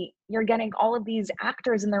suddenly you're getting all of these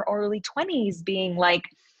actors in their early 20s being like,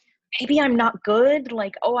 maybe I'm not good.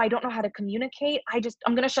 Like, oh, I don't know how to communicate.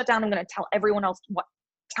 I'm going to shut down. I'm going to tell everyone else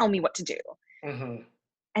tell me what to do. Mm-hmm.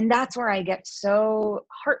 And that's where I get so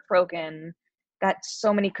heartbroken that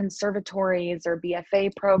so many conservatories or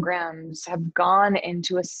BFA programs have gone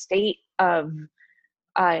into a state of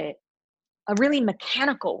a really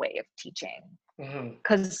mechanical way of teaching, Mm-hmm.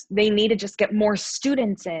 because they need to just get more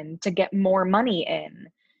students in to get more money in.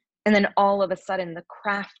 And then all of a sudden the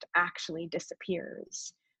craft actually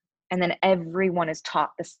disappears. And then everyone is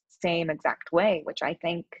taught the same exact way, which I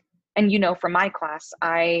think, and from my class,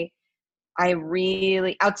 I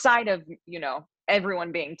really, outside of,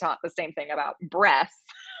 everyone being taught the same thing about breath,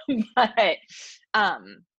 but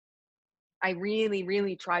I really,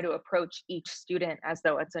 really try to approach each student as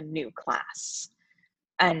though it's a new class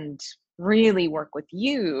and really work with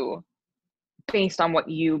you based on what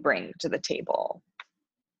you bring to the table.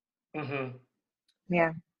 Mm-hmm.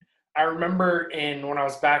 Yeah. I remember when I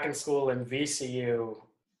was back in school in VCU,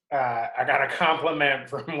 I got a compliment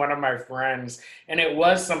from one of my friends, and it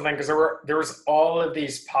was something because there was all of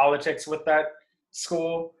these politics with that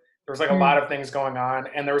school. There was like a lot of things going on,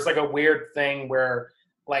 and there was like a weird thing where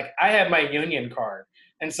like I had my union card,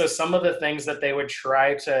 and so some of the things that they would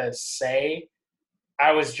try to say,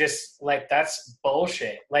 I was just like, that's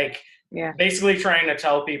bullshit. Like, Yeah. basically trying to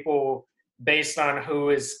tell people based on who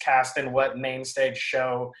is cast in what main stage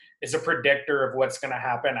show is a predictor of what's going to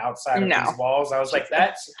happen outside of these walls. I was like,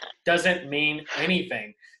 that doesn't mean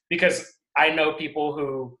anything, because I know people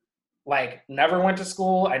who like never went to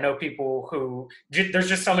school. I know people who there's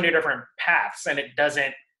just so many different paths, and it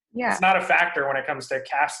doesn't, it's not a factor when it comes to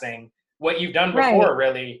casting what you've done before,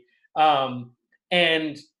 really.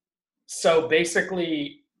 And so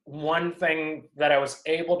basically one thing that I was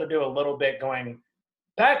able to do a little bit going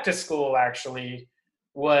back to school actually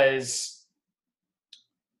was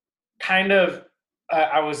kind of,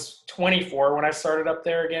 I was 24 when I started up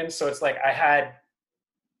there again. So it's like I had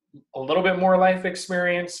a little bit more life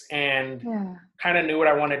experience and kind of knew what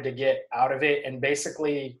I wanted to get out of it. And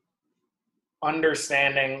basically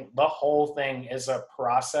understanding the whole thing is a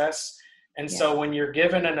process. And so when you're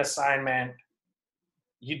given an assignment,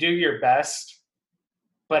 you do your best.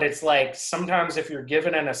 But it's like sometimes if you're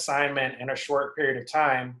given an assignment in a short period of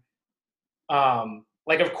time,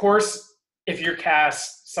 like of course, if you're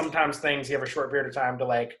cast, sometimes things you have a short period of time to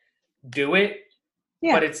like do it.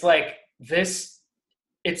 Yeah. But it's like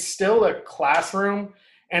it's still a classroom.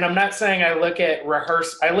 And I'm not saying I look at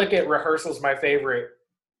rehearsals my favorite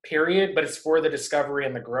period, but it's for the discovery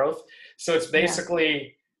and the growth. So it's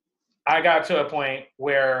basically, I got to a point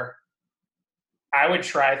where I would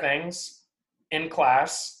try things in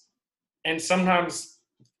class, and sometimes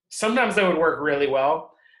they would work really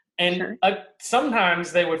well, and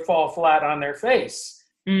sometimes they would fall flat on their face.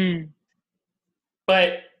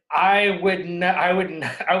 But I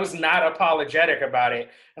was not apologetic about it,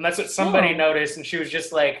 and that's what somebody noticed, and she was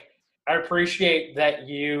just like, I appreciate that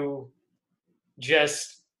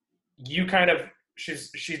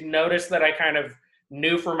she noticed that I kind of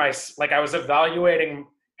knew for like I was evaluating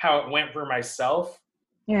how it went for myself,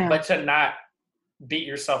 but to not beat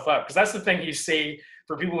yourself up. Because that's the thing you see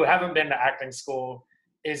for people who haven't been to acting school,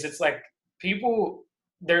 is it's like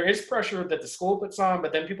there is pressure that the school puts on,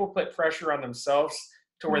 but then people put pressure on themselves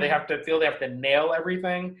to where they have to nail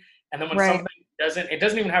everything. And then when something it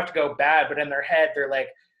doesn't even have to go bad, but in their head, they're like,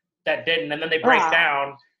 that didn't. And then they break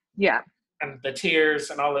down. Yeah. And the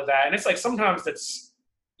tears and all of that. And it's like, sometimes it's,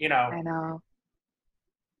 I know.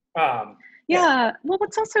 Yeah. Well,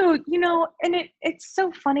 what's also, and it's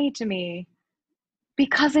so funny to me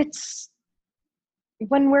because it's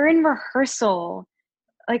when we're in rehearsal,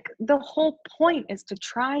 like the whole point is to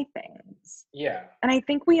try things. Yeah. And I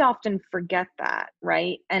think we often forget that,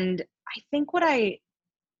 right? And I think what I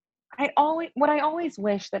always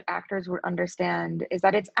wish that actors would understand is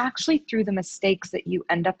that it's actually through the mistakes that you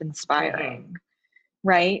end up inspiring,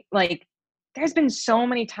 right? Like, there's been so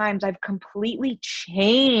many times I've completely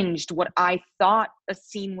changed what I thought a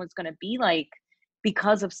scene was going to be like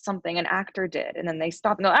because of something an actor did. And then they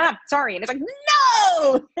stop and go, sorry. And it's like,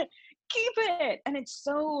 no, keep it. And it's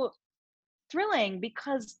so thrilling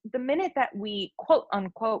because the minute that we quote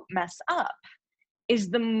unquote mess up is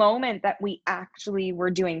the moment that we actually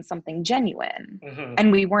were doing something genuine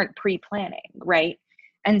and we weren't pre-planning, right?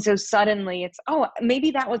 And so suddenly it's,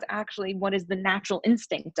 maybe that was actually what is the natural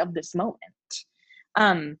instinct of this moment.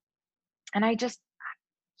 And I just,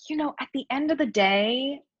 at the end of the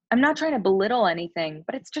day, I'm not trying to belittle anything,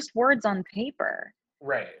 but it's just words on paper.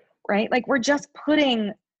 Right. Right? Like, we're just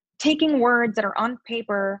taking words that are on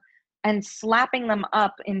paper and slapping them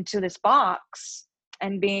up into this box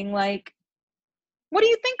and being like, what do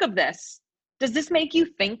you think of this? Does this make you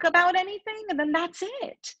think about anything? And then that's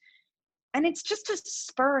it. And it's just to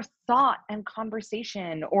spur thought and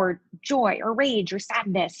conversation or joy or rage or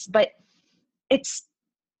sadness. But it's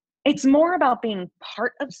more about being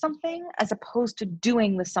part of something as opposed to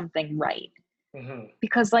doing the something right.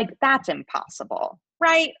 Because like, that's impossible,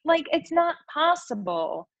 right? Like, it's not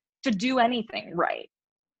possible to do anything right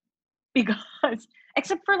because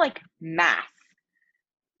except for like math.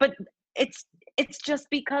 But it's just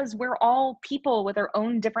because we're all people with our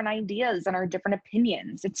own different ideas and our different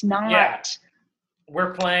opinions. It's not. Yeah.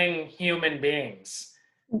 We're playing human beings.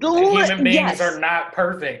 And human beings are not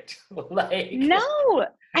perfect. Like, no.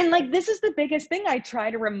 And like, this is the biggest thing I try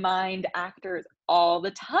to remind actors all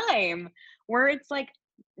the time, where it's like,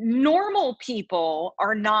 normal people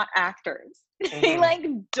are not actors. They Mhm. like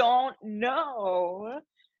don't know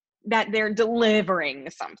that they're delivering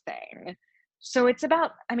something. So it's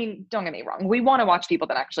about, I mean, don't get me wrong, we want to watch people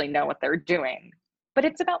that actually know what they're doing, but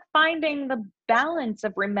it's about finding the balance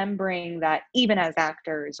of remembering that even as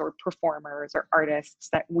actors or performers or artists,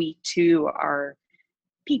 that we too are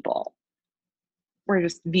people. We're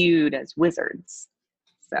just viewed as wizards.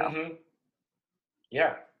 So, Mhm.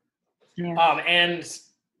 Yeah. yeah. And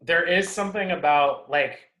there is something about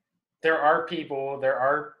like there are people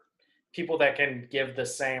that can give the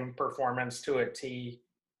same performance to a T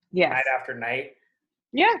Yes. night after night.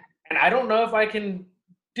 Yeah. And I don't know if I can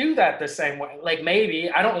do that the same way. Like maybe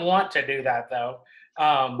I don't want to do that though.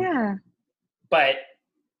 Um, Yeah. but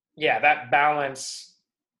yeah, that balance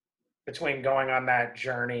between going on that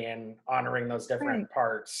journey and honoring those different Right.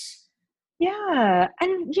 parts. Yeah.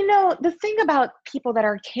 And you know, the thing about people that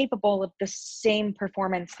are capable of the same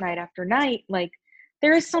performance night after night, like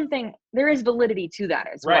there is validity to that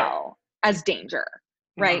as Right. well as danger,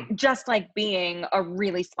 right? Hmm. Just like being a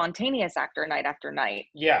really spontaneous actor night after night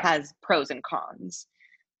Yeah. has pros and cons.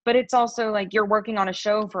 But it's also like you're working on a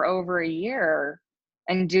show for over a year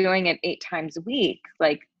and doing it 8 times a week.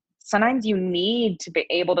 Like sometimes you need to be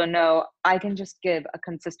able to know I can just give a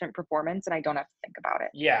consistent performance and I don't have to think about it.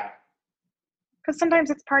 Yeah. Because sometimes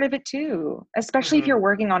it's part of it too, especially if Hmm. you're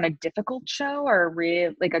working on a difficult show or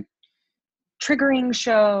like a triggering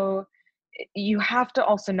show. You have to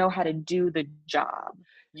also know how to do the job.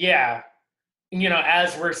 Yeah.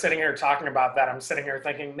 As we're sitting here talking about that, I'm sitting here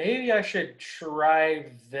thinking maybe I should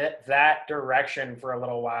try that direction for a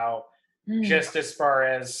little while, Mm. just as far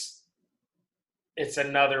as it's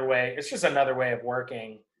another way. It's just another way of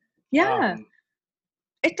working. Yeah, Um,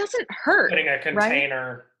 it doesn't hurt, Putting a right?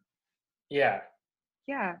 container. Yeah.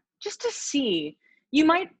 Yeah, just to see. You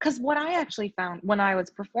might, because what I actually found when I was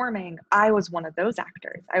performing, I was one of those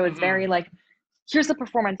actors. I was Hmm. very like, here's the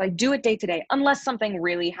performance. I do it day to day, unless something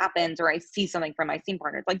really happens or I see something from my scene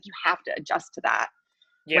partners. Like you have to adjust to that,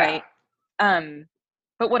 Yeah. right? Um,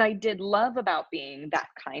 but what I did love about being that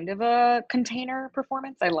kind of a container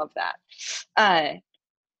performance, I love that, uh,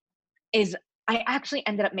 is I actually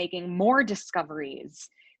ended up making more discoveries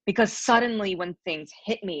because suddenly when things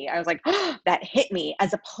hit me, I was like, oh, that hit me,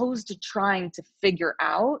 as opposed to trying to figure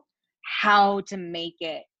out how to make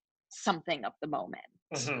it something of the moment.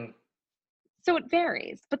 Hmm. So it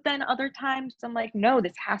varies. But then other times I'm like, no,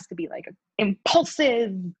 this has to be like an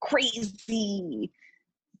impulsive, crazy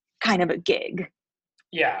kind of a gig.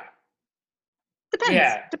 Yeah. Depends.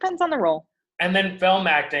 Yeah. Depends on the role. And then film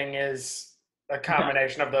acting is a Yeah.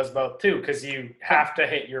 combination of those both too, because you Yeah. have to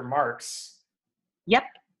hit your marks. Yep.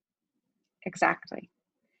 Exactly.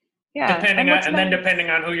 Yeah. Depending And on, what's and then nice. depending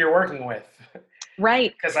on who you're working with.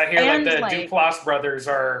 Right. Because I hear like And the like, Duplass brothers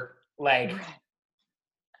are like,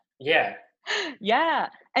 yeah, yeah.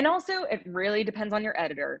 And also, it really depends on your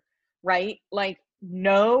editor, right? Like,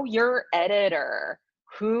 know your editor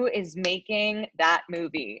who is making that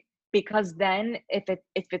movie. Because then if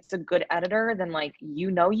it's a good editor, then like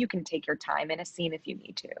you can take your time in a scene if you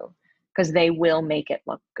need to. Because they will make it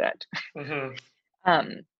look good. hmm.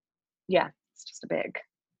 Um, yeah, it's just a big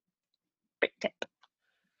tip.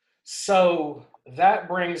 So that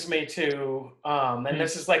brings me to, and Mm.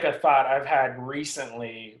 this is like a thought I've had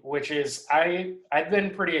recently, which is I've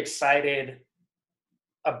been pretty excited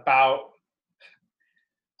about,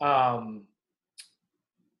 um,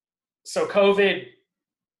 so COVID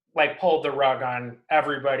like pulled the rug on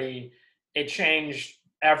everybody. It changed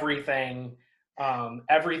everything.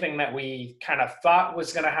 Everything that we kind of thought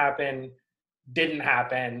was going to happen didn't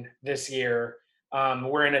happen this year.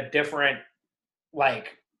 We're in a different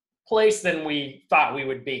like place than we thought we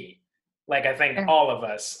would be. Like I think Yeah. all of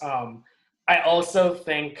us. I also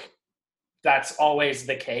think that's always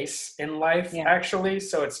the case in life, Yeah. actually.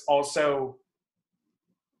 So it's also,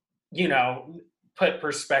 you know, put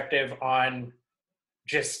perspective on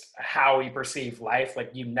just how we perceive life. Like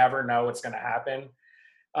you never know what's going to happen.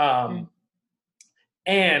 Mm. Um,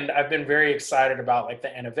 and I've been very excited about like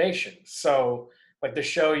the innovation. So like the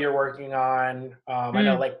show you're working on, I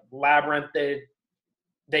know Mm. like Labyrinth they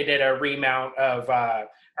did a remount of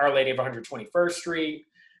Our Lady of 121st Street.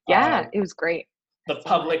 Uh, Yeah, it was great. I the saw it.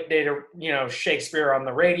 Public did Shakespeare on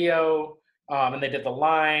the radio, and they did The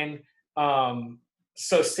Line.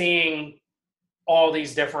 So seeing all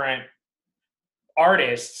these different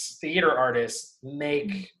artists, theater artists, Mm.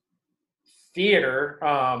 make theater,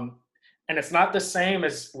 and it's not the same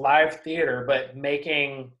as live theater, but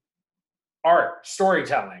making art,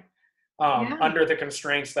 storytelling. Yeah. under the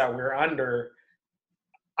constraints that we're under.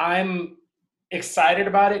 I'm excited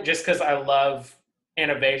about it just because I love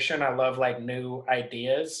innovation. I love like new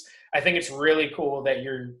ideas. I think it's really cool that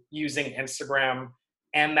you're using Instagram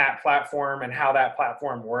and that platform and how that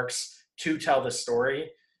platform works to tell the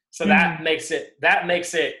story. So Mm, that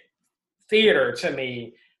makes it theater to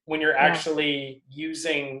me when you're yeah. actually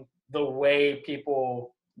using the way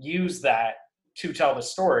people use that to tell the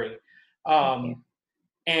story. Thank you. Um,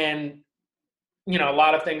 and a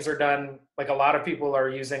lot of things are done, like a lot of people are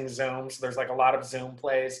using Zoom, so there's like a lot of Zoom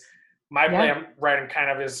plays. My play Yeah. I'm writing kind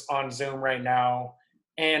of is on Zoom right now,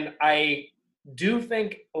 and I do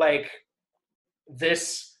think like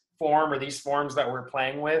this form or these forms that we're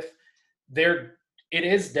playing with, they're it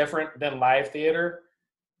is different than live theater,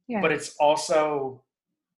 but Yeah. it's also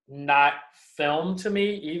not film to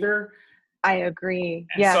me either. I agree.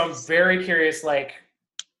 And so I'm Yes. very curious, like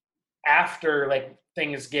after like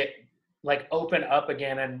things get like open up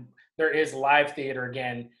again and there is live theater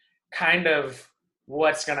again, kind of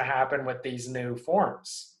what's going to happen with these new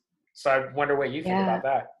forms. So I wonder what you think Yeah. about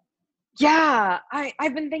that. Yeah.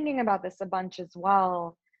 I've been thinking about this a bunch as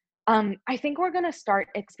well. I think we're gonna start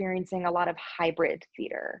experiencing a lot of hybrid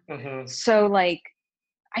theater. Mm-hmm. So like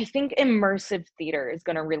I think immersive theater is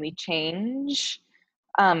gonna really change.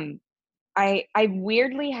 Um, I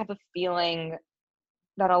weirdly have a feeling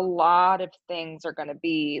that a lot of things are going to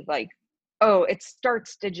be like, oh, it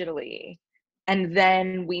starts digitally and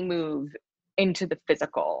then we move into the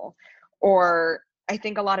physical. Or I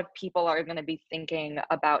think a lot of people are going to be thinking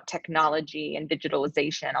about technology and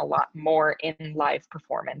digitalization a lot more in live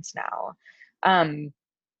performance now. Um,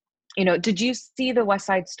 did you see the West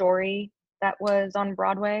Side Story that was on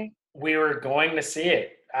Broadway? We were going to see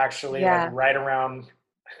it actually, like Yeah, right around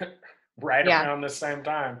right yeah, around the same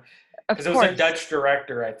time, of because it was a course. Dutch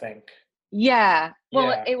director, I think. Yeah. Well,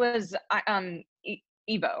 Yeah. it was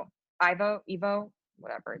Evo, Evo,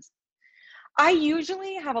 whatever. I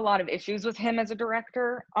usually have a lot of issues with him as a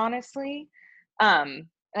director, honestly.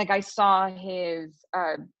 Like I saw his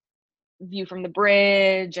View from the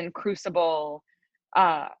Bridge and Crucible,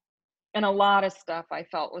 uh, and a lot of stuff I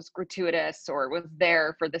felt was gratuitous or was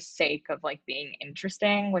there for the sake of like being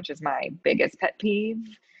interesting, which is my biggest pet peeve.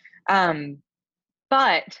 Um,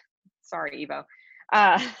 but sorry, Evo.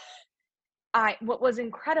 Uh, what was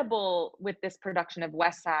incredible with this production of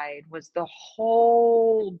West Side was the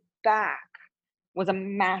whole back was a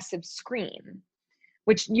massive screen,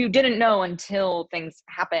 which you didn't know until things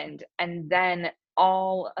happened. And then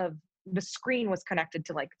all of the screen was connected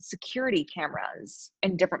to like security cameras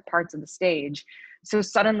in different parts of the stage. So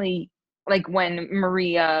suddenly, like when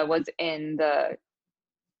Maria was in the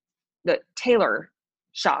tailor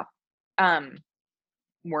shop, um,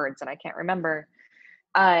 words that I can't remember,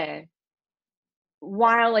 uh,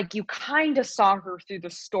 while like you kind of saw her through the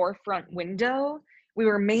storefront window, we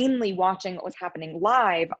were mainly watching what was happening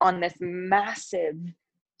live on this massive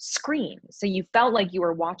screen. So you felt like you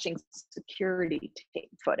were watching security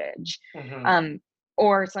tape footage. Mm-hmm. Um,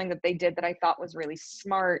 or something that they did that I thought was really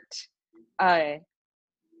smart, uh,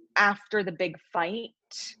 after the big fight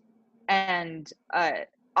and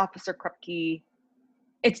Officer Krupke,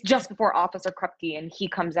 it's just before Officer Krupke, and he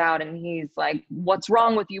comes out and he's like, "What's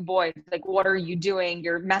wrong with you boys? Like, what are you doing?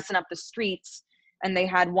 You're messing up the streets." And they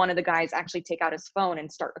had one of the guys actually take out his phone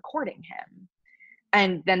and start recording him.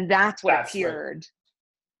 And then that's what That's right. appeared.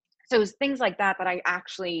 So it was things like that that I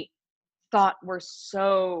actually thought were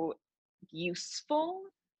so useful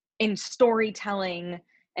in storytelling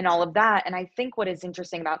and all of that. And I think what is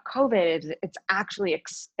interesting about COVID is it's actually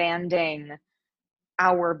expanding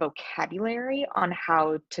our vocabulary on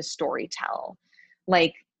how to story tell.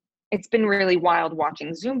 Like, it's been really wild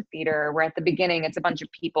watching Zoom theater, where at the beginning it's a bunch of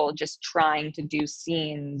people just trying to do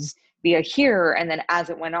scenes via here. And then as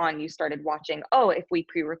it went on, you started watching, oh, if we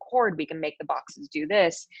pre record, we can make the boxes do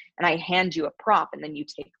this. And I hand you a prop, and then you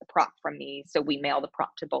take the prop from me. So we mail the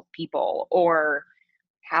prop to both people. Or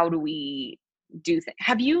how do we do things?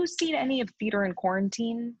 Have you seen any of Theater in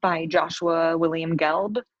Quarantine by Joshua William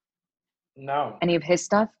Gelb? No. Any of his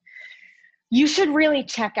stuff? You should really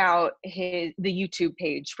check out the YouTube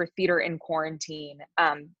page for Theater in Quarantine.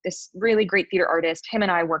 This really great theater artist, him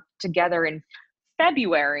and I worked together in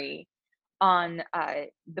February on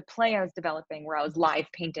the play I was developing, where I was live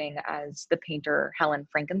painting as the painter Helen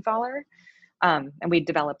Frankenthaler. And we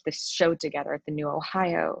developed this show together at the New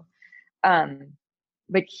Ohio.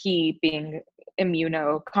 But he, being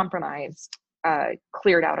immunocompromised,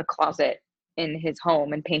 cleared out a closet in his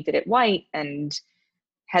home and painted it white, and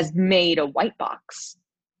has made a white box,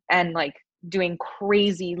 and like doing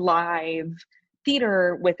crazy live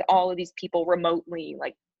theater with all of these people remotely,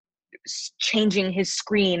 like changing his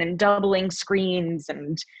screen and doubling screens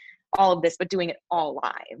and all of this, but doing it all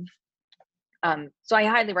live. So I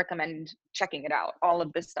highly recommend checking it out. All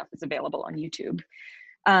of this stuff is available on YouTube.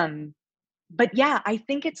 But yeah, I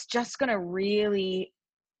think it's just going to really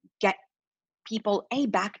get people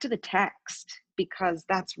back to the text, because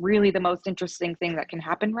that's really the most interesting thing that can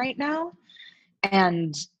happen right now.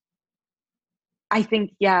 And I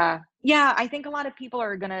think, I think a lot of people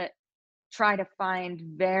are going to try to find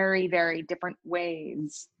very, very different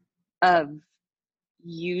ways of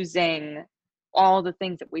using all the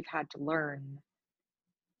things that we've had to learn.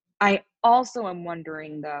 I also am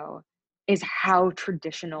wondering, though, is how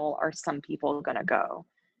traditional are some people going to go?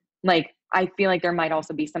 Like, I feel like there might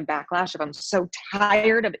also be some backlash of, I'm so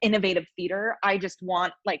tired of innovative theater. I just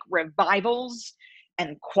want like revivals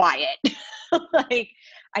and quiet. Like,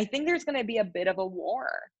 I think there's going to be a bit of a war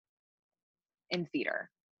in theater.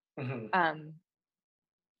 Mm-hmm.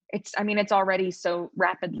 It's already so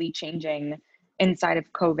rapidly changing inside of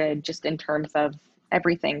COVID, just in terms of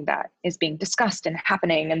everything that is being discussed and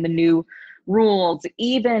happening, and the new rules,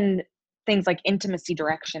 even things like intimacy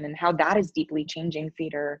direction and how that is deeply changing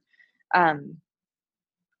theater.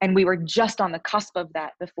 And we were just on the cusp of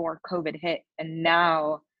that before COVID hit. And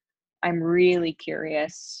now I'm really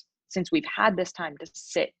curious, since we've had this time to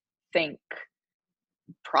sit, think,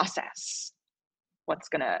 process what's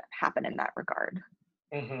going to happen in that regard.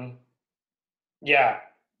 Mm-hmm. Yeah.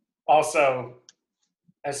 Also,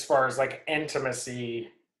 as far as like intimacy,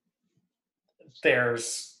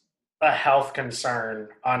 there's a health concern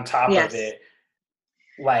on top of it.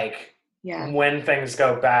 Like, when things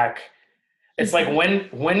go back, it's like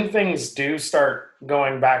when things do start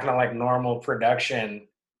going back into like normal production,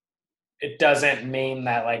 it doesn't mean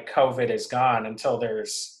that like COVID is gone until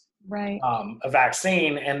there's a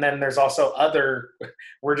vaccine. And then there's also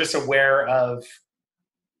we're just aware of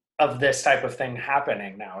this type of thing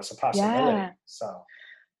happening now as a possibility. Yeah. So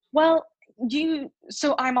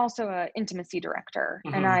I'm also an intimacy director,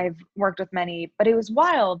 mm-hmm. and I've worked with many, but it was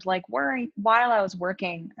wild. Like, while I was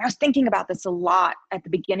working, I was thinking about this a lot at the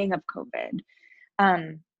beginning of COVID,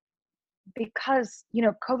 because,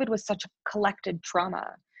 COVID was such a collected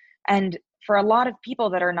trauma. And for a lot of people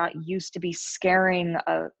that are not used to being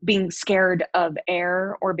scared of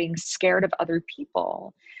air or being scared of other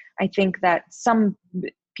people, I think that some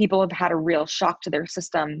people have had a real shock to their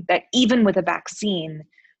system that even with a vaccine,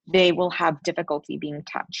 they will have difficulty being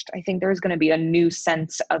touched. I think there's going to be a new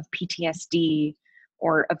sense of PTSD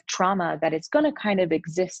or of trauma that is going to kind of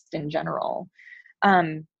exist in general.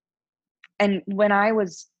 And when I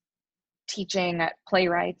was teaching at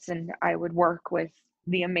Playwrights, and I would work with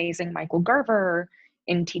the amazing Michael Gerver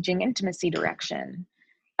in teaching intimacy direction,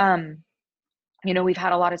 we've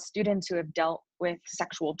had a lot of students who have dealt with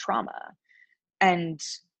sexual trauma, and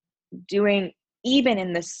doing, even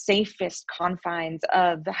in the safest confines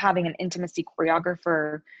of having an intimacy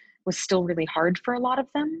choreographer, was still really hard for a lot of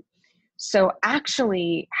them. So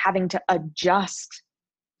actually having to adjust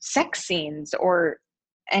sex scenes or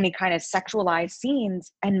any kind of sexualized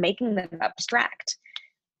scenes and making them abstract,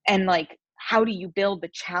 and like, how do you build the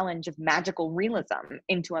challenge of magical realism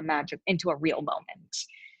into a real moment,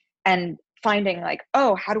 and finding like,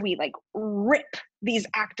 how do we like rip these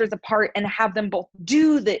actors apart and have them both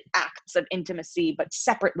do the acts of intimacy, but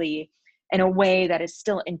separately in a way that is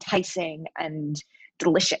still enticing and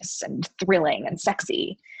delicious and thrilling and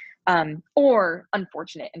sexy, or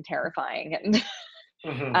unfortunate and terrifying and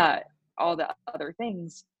mm-hmm. All the other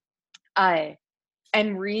things.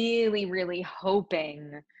 And really, really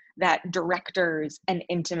hoping that directors and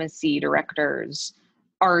intimacy directors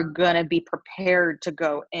are going to be prepared to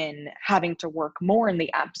go in having to work more in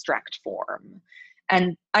the abstract form.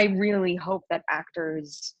 And I really hope that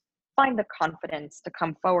actors find the confidence to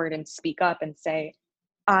come forward and speak up and say,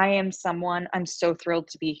 I'm so thrilled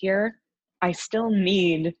to be here. I still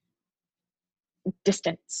need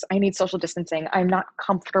distance. I need social distancing. I'm not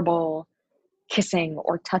comfortable kissing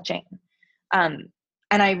or touching.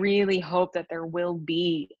 And I really hope that there will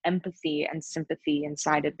be empathy and sympathy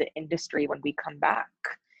inside of the industry when we come back,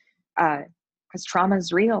 because trauma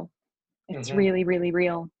is real. It's mm-hmm. really, really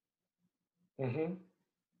real. Mm-hmm.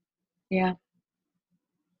 Yeah.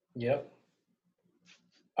 Yep.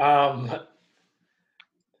 That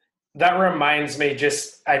reminds me,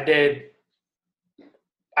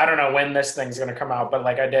 I don't know when this thing's going to come out, but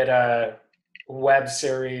like I did a web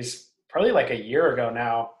series probably like a year ago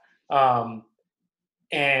now.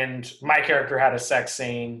 And my character had a sex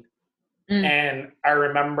scene. And I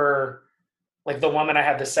remember like the woman I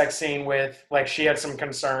had the sex scene with, like she had some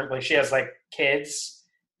concern, like she has like kids.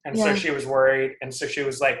 And so she was worried. And so she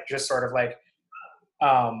was like, just sort of like,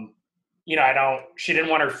 she didn't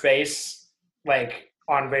want her face like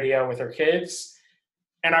on video with her kids.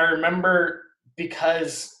 And I remember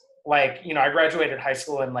because like, I graduated high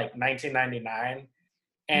school in like 1999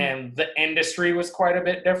 and the industry was quite a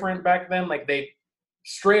bit different back then. Like they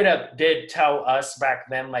straight up did tell us back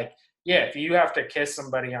then, like, yeah, if you have to kiss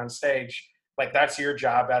somebody on stage, like that's your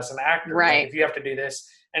job as an actor. Right. Like, if you have to do this.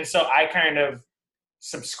 And so I kind of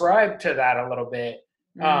subscribed to that a little bit.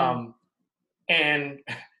 And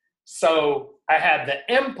so I had the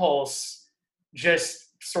impulse just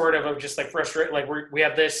sort of just like frustrated, like we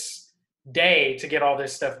have this day to get all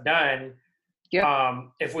this stuff done. Yep.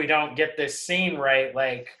 If we don't get this scene right,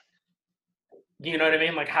 like, you know what I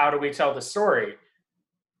mean? Like, how do we tell the story?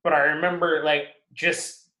 But I remember like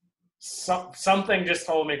just something just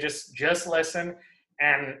told me, just listen.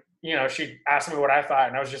 And, she asked me what I thought.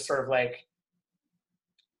 And I was just sort of like,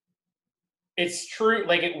 it's true.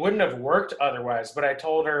 Like it wouldn't have worked otherwise, but I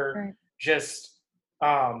told her Right. just,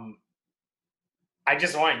 I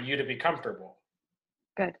just want you to be comfortable.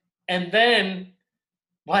 Good. And then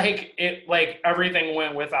like everything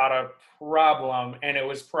went without a problem. And it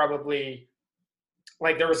was probably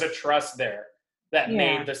like, there was a trust there that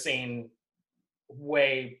made the scene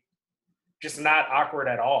way just not awkward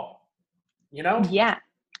at all, Yeah,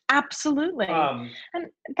 absolutely. And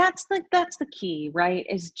that's the key, right?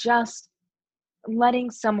 Is just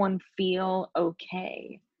letting someone feel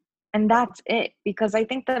okay. And that's it. Because I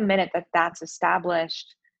think the minute that that's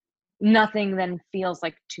established, nothing then feels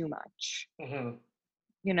like too much,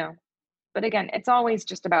 But again, it's always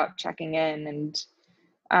just about checking in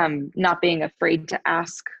and not being afraid to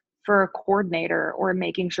ask for a coordinator or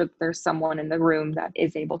making sure that there's someone in the room that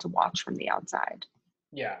is able to watch from the outside.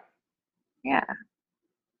 Yeah. Yeah.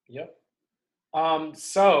 Yep.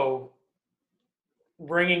 So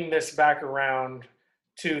bringing this back around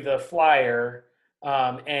to the flyer,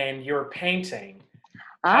 and your painting,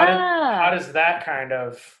 how does that kind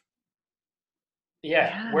of,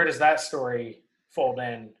 where does that story fold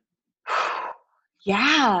in?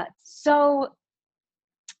 Yeah. So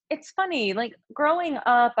it's funny, like growing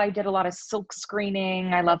up, I did a lot of silk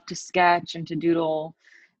screening. I loved to sketch and to doodle.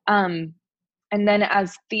 And then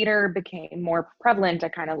as theater became more prevalent, I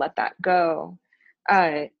kind of let that go.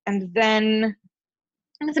 And then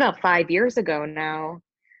it was about 5 years ago now.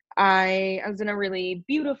 I was in a really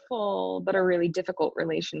beautiful, but a really difficult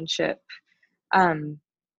relationship. And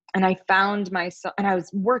I found myself, and I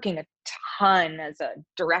was working a ton as a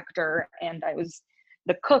director, and I was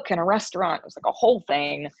the cook in a restaurant. It was like a whole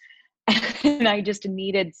thing. And I just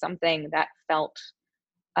needed something that felt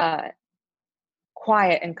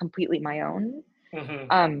quiet and completely my own.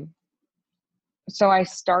 So I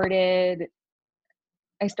started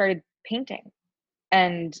painting,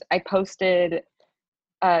 and I posted,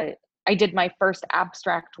 I did my first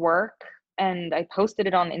abstract work, and I posted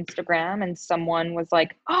it on Instagram, and someone was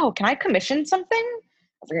like, "Oh, can I commission something?" I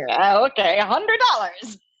was like, "Oh, okay,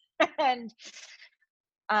 $100." And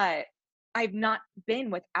I've not been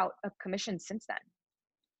without a commission since then.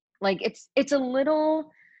 Like it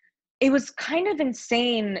was kind of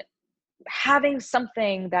insane having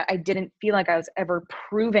something that I didn't feel like I was ever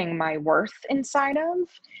proving my worth inside of.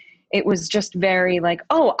 It was just very like,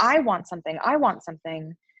 oh, I want something.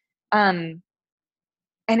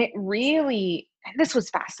 And it really, and this was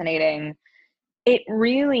fascinating, it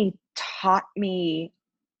really taught me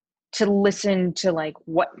to listen to like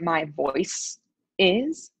what my voice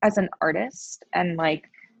is as an artist. And like,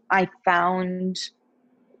 I found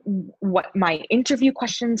what my interview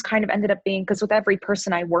questions kind of ended up being, because with every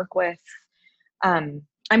person I work with, I'm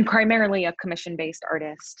primarily a commission-based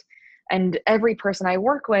artist. And every person I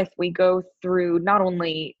work with, we go through not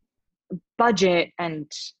only budget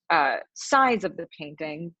and size of the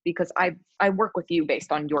painting, because I work with you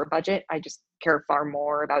based on your budget. I just care far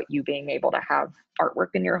more about you being able to have artwork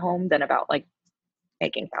in your home than about like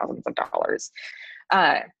making thousands of dollars.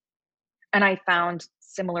 And I found,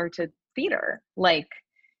 similar to theater, like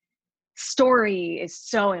story is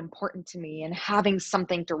so important to me, and having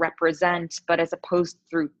something to represent, but as opposed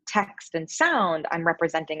through text and sound, I'm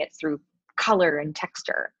representing it through color and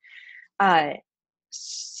texture.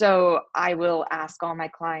 So I will ask all my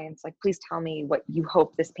clients, like, please tell me what you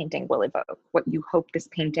hope this painting will evoke, what you hope this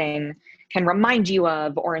painting can remind you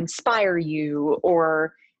of, or inspire you,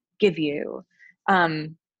 or give you.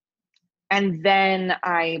 And then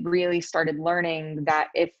I really started learning that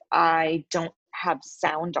if I don't have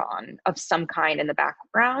sound on of some kind in the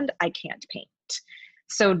background, I can't paint.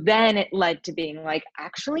 So then it led to being like,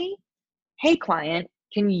 actually, hey, client,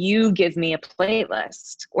 can you give me a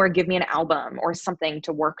playlist or give me an album or something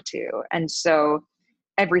to work to? And so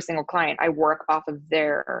every single client, I work off of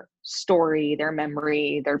their story, their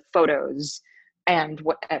memory, their photos, and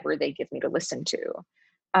whatever they give me to listen to.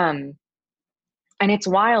 Um, and it's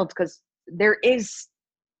wild because there is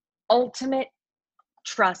ultimate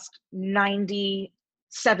trust 97%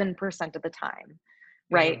 of the time,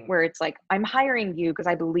 right? Mhm. Where it's like, I'm hiring you because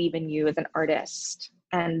I believe in you as an artist.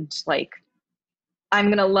 And like, I'm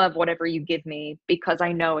going to love whatever you give me because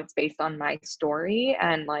I know it's based on my story.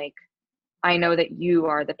 And like, I know that you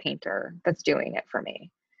are the painter that's doing it for me.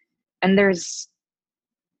 And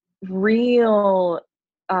real,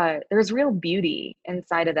 there's real beauty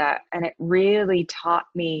inside of that. And it really taught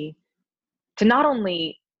me to not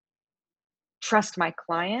only trust my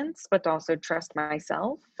clients, but to also trust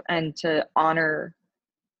myself and to honor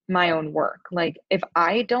my own work. Like if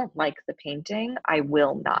I don't like the painting, I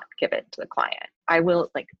will not give it to the client. I will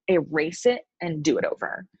like erase it and do it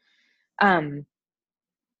over. Um,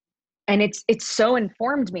 and it's so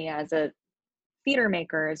informed me as a theater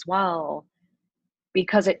maker as well,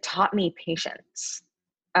 because it taught me patience.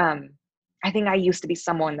 Um, I think I used to be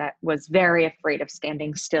someone that was very afraid of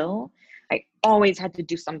standing still. I always had to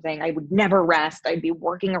do something. I would never rest. I'd be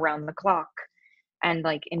working around the clock. And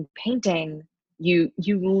like in painting, you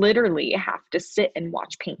literally have to sit and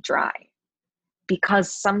watch paint dry,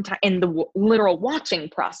 because sometimes in the literal watching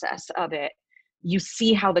process of it, you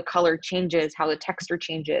see how the color changes, how the texture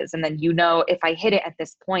changes, and then you know if I hit it at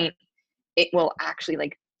this point, it will actually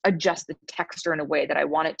like adjust the texture in a way that I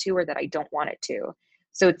want it to or that I don't want it to.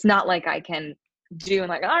 So it's not like I can do and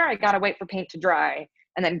like, all right, gotta wait for paint to dry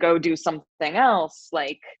and then go do something else.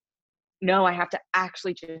 Like, no, I have to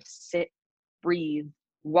actually just sit, breathe,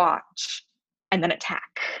 watch, and then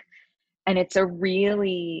attack. And it's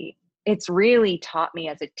really taught me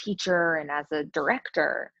as a teacher and as a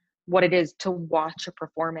director what it is to watch a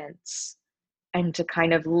performance and to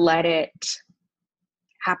kind of let it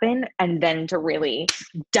happen and then to really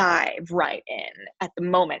dive right in at the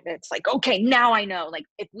moment. It's like, okay, now I know, like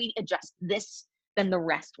if we adjust this, then the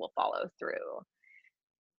rest will follow through.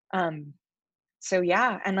 So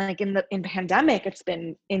yeah, and like in pandemic, it's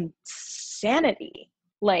been insanity.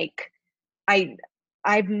 Like I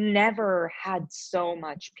I've never had so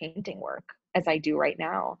much painting work as I do right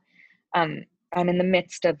now. Um, I'm in the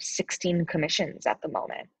midst of 16 commissions at the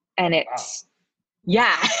moment, and Wow. it's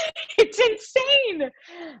yeah, it's insane.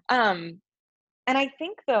 Um, and I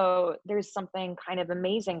think though there's something kind of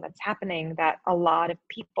amazing that's happening, that a lot of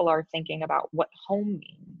people are thinking about what home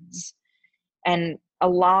means. And a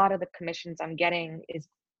lot of the commissions I'm getting is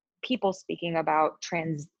people speaking about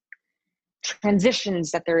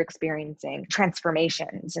transitions that they're experiencing,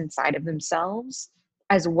 transformations inside of themselves,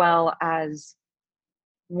 as well as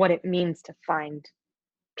what it means to find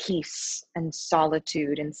peace and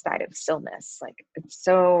solitude inside of stillness. Like it's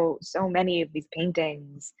so many of these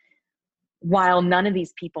paintings, while none of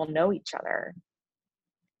these people know each other,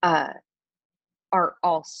 uh, are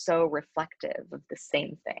all so reflective of the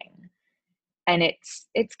same thing. And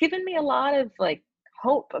it's given me a lot of like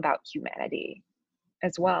hope about humanity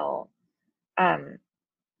as well. Um,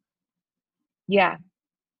 yeah,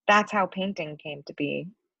 that's how painting came to be.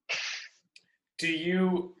 Do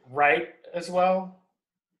you write as well?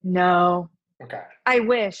 No, Okay. I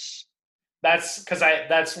wish. That's because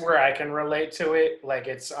that's where I can relate to it. Like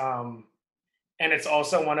it's and it's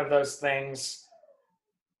also one of those things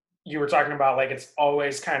you were talking about, like it's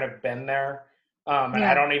always kind of been there. And I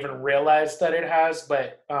Yeah. don't even realize that it has,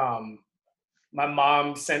 but my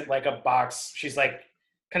mom sent like a box. She's like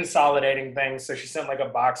consolidating things, so she sent like a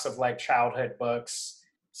box of like childhood books.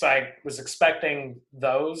 So I was expecting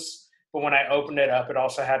those, but when I opened it up, it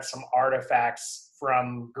also had some artifacts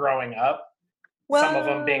from growing up. Some of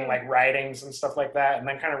them being Whoa. like writings and stuff like that, and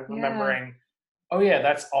then kind of Yeah. remembering, oh yeah,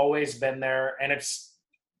 that's always been there, and it's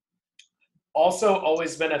also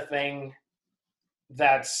always been a thing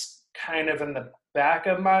that's kind of in the back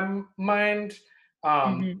of my mind,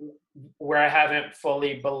 um, Hmm. where I haven't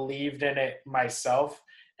fully believed in it myself.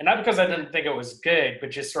 And not because I Yeah. didn't think it was good, but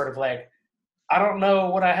just sort of like, I don't know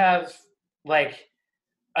what I have, like,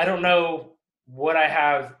 I don't know what I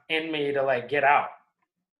have in me to like get out.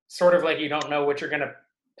 Sort of like you don't know what you're going to,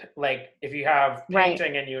 like, if you have Right.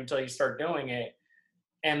 painting in you until you start doing it.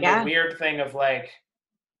 And the Yeah. weird thing of like,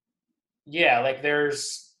 yeah, like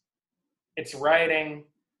it's writing,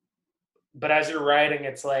 but as you're writing,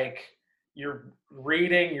 it's like you're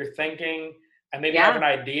reading, you're thinking. I maybe have Yeah. an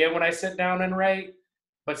idea when I sit down and write,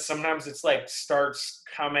 but sometimes it's like starts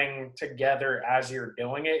coming together as you're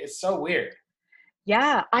doing it. It's so weird.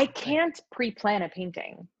 Yeah. I can't pre-plan a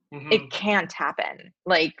painting. It Mm-hmm. can't happen.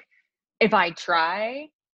 Like if I try,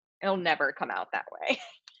 it'll never come out that way.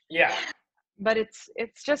 Yeah. but it's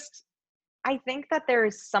just, I think that there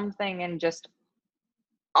is something in just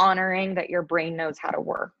honoring that your brain knows how to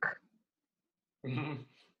work, Mhm.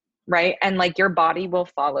 right? And like your body will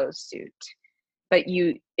follow suit, but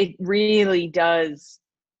it really does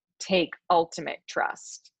take ultimate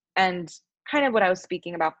trust. And kind of what I was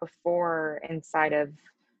speaking about before inside of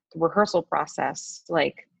the rehearsal process,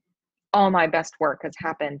 like all my best work has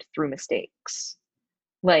happened through mistakes.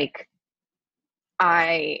 Like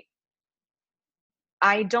I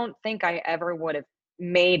I don't think I ever would have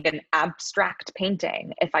made an abstract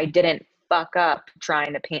painting if I didn't fuck up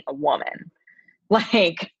trying to paint a woman.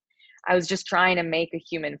 Like I was just trying to make a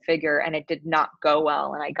human figure and it did not go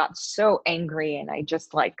well. And I got so angry and I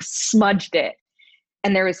just like smudged it.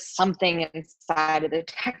 And there was something inside of the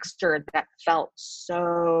texture that felt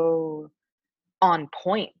so on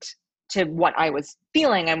point to what I was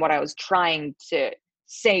feeling and what I was trying to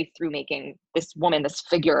say through making this woman, this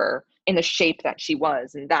figure in the shape that she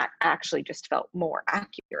was. And that actually just felt more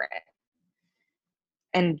accurate.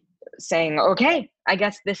 And saying, okay, I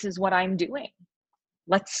guess this is what I'm doing.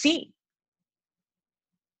 Let's see.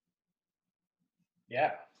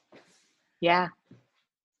 Yeah. Yeah.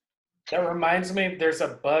 That reminds me, there's a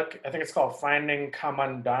book, I think it's called Finding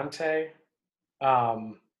Commandante.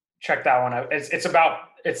 Check that one out.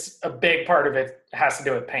 It's a big part of it has to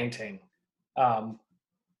do with painting. Um,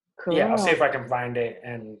 yeah, I'll see Cool. if I can find it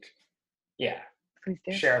and yeah, Please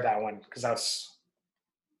do. share that one because that's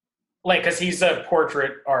like, because he's a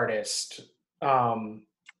portrait artist.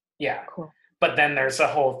 Yeah, Cool. but then there's a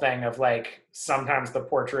whole thing of like sometimes the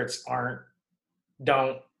portraits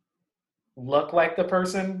don't look like the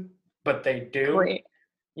person, but they do. Great.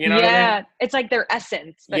 You know what I mean? Yeah. It's like their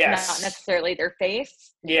essence, but not Yes. necessarily their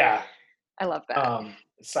face. Yeah. I love that.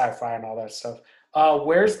 Sci-fi and all that stuff.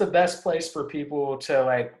 Where's the best place for people to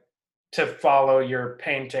like to follow your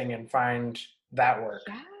painting and find that work?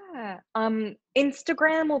 Yeah.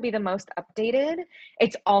 Instagram will be the most updated.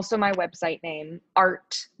 It's also my website name,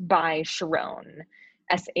 Art by Sharon,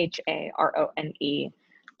 Sharone.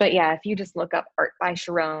 But yeah, if you just look up Art by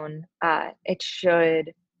Sharon,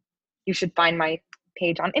 you should find my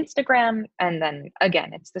page on Instagram. And then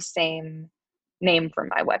again, it's the same name for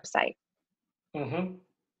my website. Mm-hmm.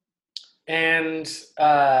 And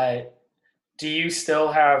do you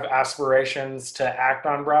still have aspirations to act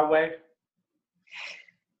on Broadway?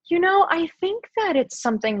 I think that it's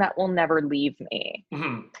something that will never leave me.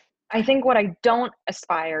 Mm-hmm. I think what I don't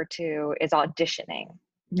aspire to is auditioning.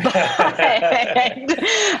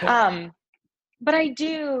 um, but I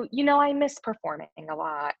do, I miss performing a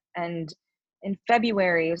lot. And in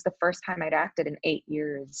February, it was the first time I'd acted in 8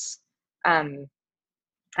 years.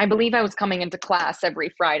 I believe I was coming into class every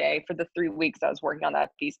Friday for the 3 weeks I was working on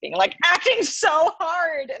that piece, being like, acting so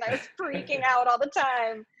hard. And I was freaking out all the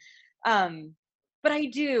time. But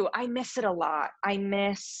I miss it a lot. I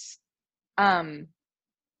miss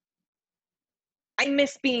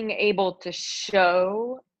being able to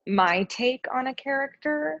show my take on a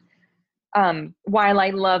character. While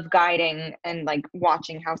I love guiding and like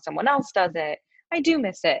watching how someone else does it, I do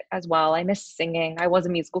miss it as well. I miss singing. I was a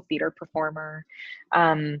musical theater performer.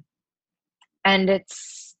 And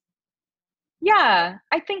yeah,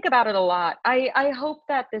 I think about it a lot. I hope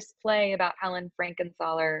that this play about Helen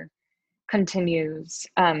Frankenthaler continues.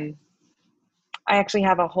 I actually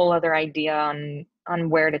have a whole other idea on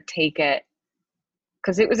where to take it,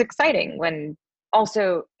 because it was exciting when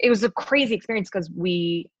also it was a crazy experience because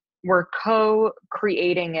we were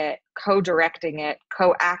co-creating it, co-directing it,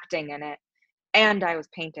 co-acting in it, and I was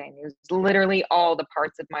painting. It was literally all the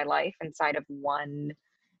parts of my life inside of one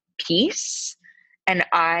piece, and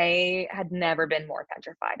I had never been more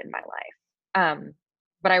petrified in my life.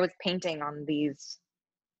 But I was painting on these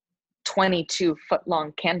 22-foot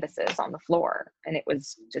long canvases on the floor, and it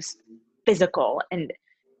was just physical and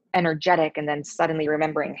energetic, and then suddenly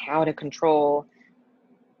remembering how to control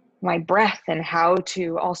my breath and how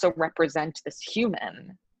to also represent this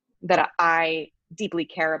human that I deeply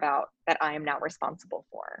care about, that I am now responsible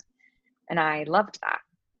for. And I loved that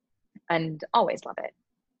and always love it.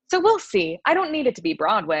 So we'll see. I don't need it to be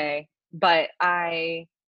Broadway, but I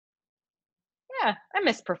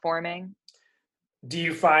miss performing. Do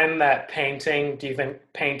you think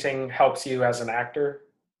painting helps you as an actor?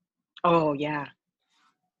 Oh, yeah.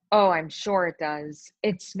 Oh, I'm sure it does.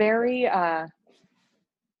 It's very,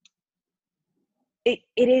 it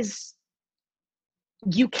is,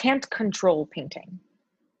 you can't control painting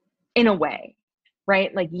in a way,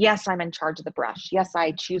 right? Like, yes, I'm in charge of the brush. Yes,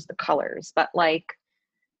 I choose the colors, but like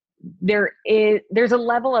there's a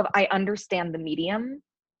level of, I understand the medium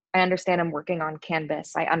I understand I'm working on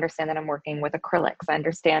canvas. I understand that I'm working with acrylics. I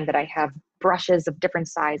understand that I have brushes of different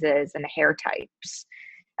sizes and hair types.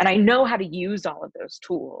 And I know how to use all of those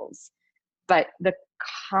tools, but the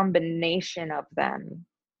combination of them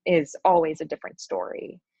is always a different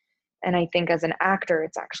story. And I think as an actor,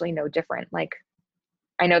 it's actually no different. Like,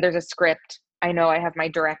 I know there's a script. I know I have my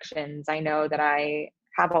directions. I know that I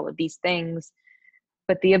have all of these things,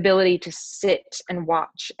 but the ability to sit and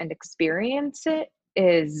watch and experience it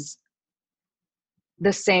is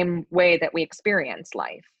the same way that we experience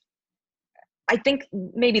life. I think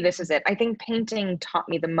maybe this is it. I think painting taught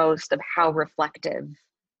me the most of how reflective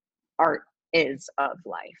art is of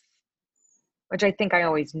life, which I think I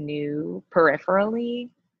always knew peripherally,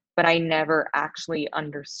 but I never actually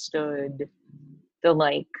understood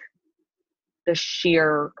the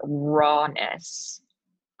sheer rawness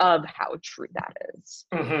of how true that is.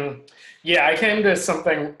 Mm-hmm. Yeah, I came to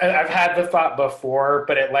something, I've had the thought before,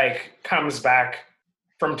 but it like comes back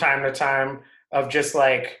from time to time of just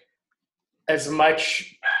like as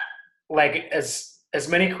much like as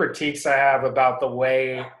many critiques I have about the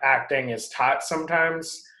way acting is taught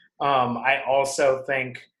sometimes. I also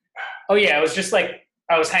think, oh yeah, it was just like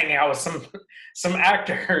I was hanging out with some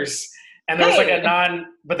actors, and there was like Hey,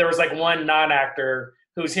 but there was like one non-actor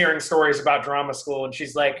who's hearing stories about drama school, and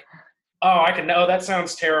she's like, "Oh, I can know that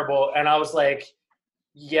sounds terrible," and I was like,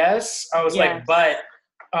 "Yes," I was like, yes.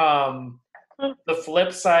 but the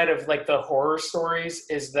flip side of like the horror stories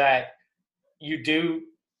is that you do,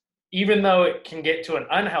 even though it can get to an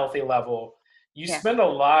unhealthy level, you Yeah. spend a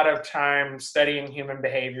lot of time studying human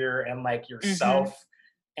behavior and like Mm-hmm. yourself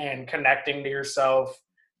and connecting to yourself,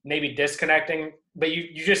 maybe disconnecting, but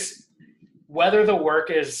you just, whether the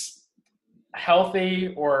work is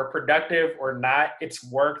healthy or productive or not, it's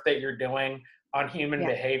work that you're doing on human Yeah.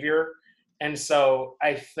 behavior. And so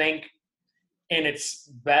I think in its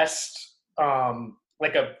best,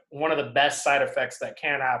 like one of the best side effects that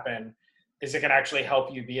can happen is it can actually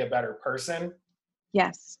help you be a better person.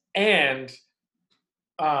 Yes. And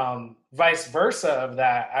vice versa of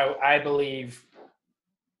that, I believe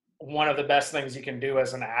one of the best things you can do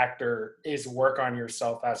as an actor is work on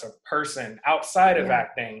yourself as a person outside of Yeah.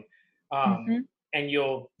 acting. Mm-hmm. And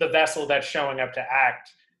the vessel that's showing up to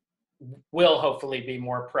act will hopefully be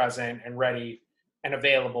more present and ready and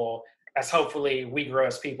available, as hopefully we grow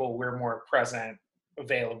as people, we're more present,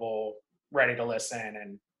 available, ready to listen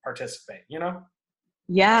and participate, you know?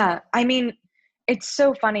 Yeah. I mean, it's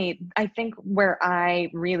so funny. I think where I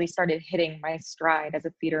really started hitting my stride as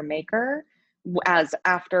a theater maker, as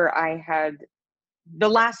after I had the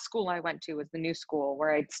last school I went to was the New School,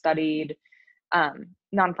 where I'd studied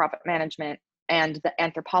nonprofit management and the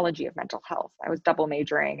anthropology of mental health. I was double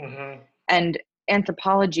majoring, Mm-hmm. and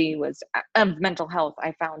anthropology was of mental health.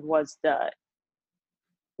 I found was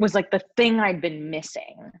like the thing I'd been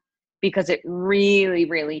missing, because it really,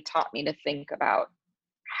 really taught me to think about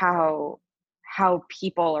how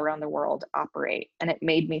people around the world operate, and it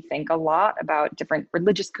made me think a lot about different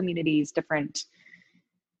religious communities, different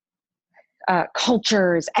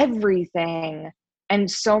cultures, everything. And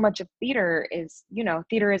so much of theater is,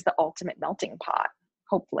 theater is the ultimate melting pot,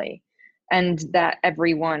 hopefully, and that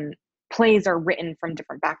everyone plays are written from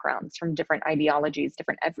different backgrounds, from different ideologies,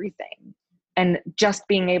 different everything. And just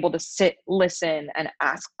being able to sit, listen, and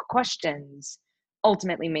ask questions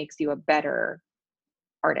ultimately makes you a better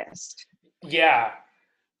artist. Yeah.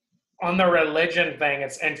 On the religion thing,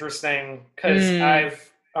 it's interesting because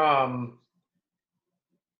Mm,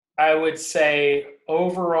 I would say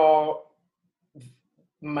overall,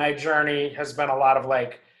 my journey has been a lot of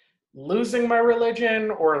like losing my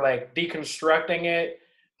religion or like deconstructing it.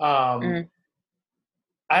 Um, mm,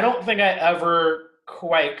 I don't think I ever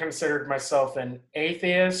quite considered myself an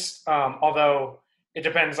atheist, although it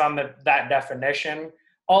depends on that definition.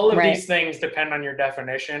 All of right. these things depend on your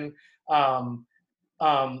definition. Um,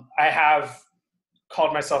 I have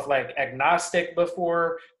called myself like agnostic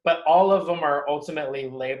before, but all of them are ultimately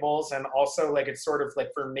labels. And also, like, it's sort of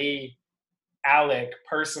like for me, Alec,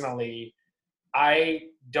 personally, I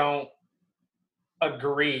don't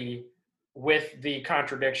agree with the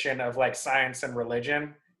contradiction of like science and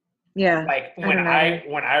religion. Yeah. Like I don't either.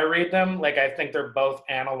 when I read them, like I think they're both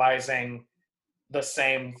analyzing the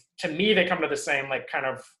same. To me, they come to the same like kind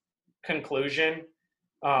of conclusion,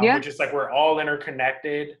 Yeah. which is like we're all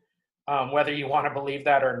interconnected, whether you want to believe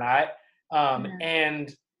that or not. Yeah.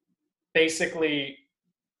 And basically,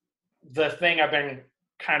 the thing I've been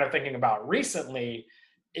kind of thinking about recently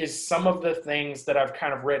is some of the things that I've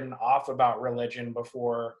kind of written off about religion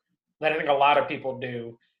before that I think a lot of people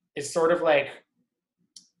do is sort of like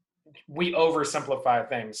we oversimplify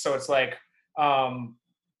things. So it's like, um,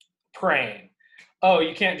 praying. Oh,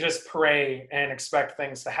 you can't just pray and expect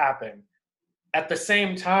things to happen. At the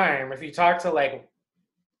same time, if you talk to like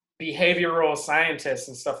behavioral scientists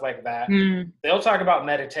and stuff like that, Mm, they'll talk about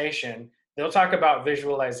meditation, they'll talk about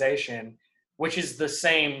visualization, which is the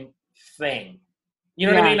same thing. You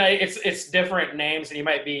know what I yeah. mean? It's different names, and you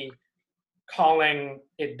might be calling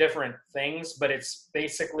it different things, but it's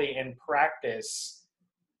basically in practice.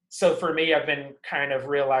 So for me, I've been kind of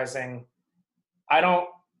realizing I don't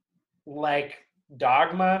like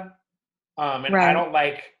dogma, and I Right. don't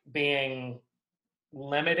like being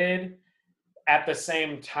limited. At the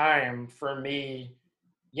same time, for me,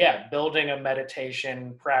 yeah, building a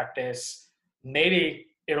meditation practice. Maybe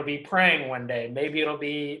it'll be praying one day. Maybe it'll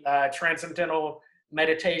be transcendental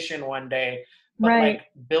meditation one day. But Right.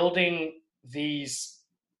 like building these,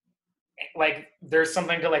 like there's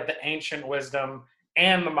something to like the ancient wisdom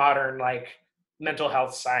and the modern like mental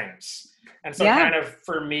health science. And so Yeah. kind of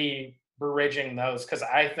for me, bridging those, because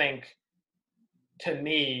I think to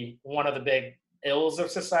me, one of the big ills of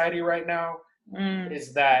society right now Mm,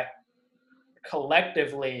 is that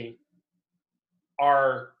collectively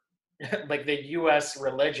our like the US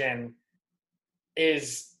religion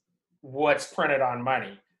is what's printed on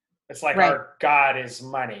money. It's like right. our God is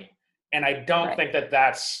money. And I don't Right. think that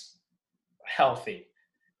that's healthy.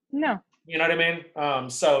 No. You know what I mean?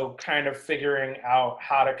 So kind of figuring out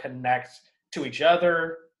how to connect to each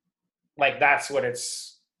other, like that's what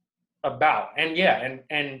it's about. And yeah,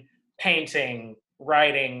 and painting,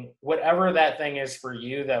 writing, whatever that thing is for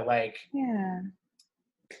you that like Yeah.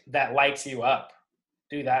 that lights you up,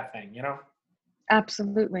 do that thing, you know?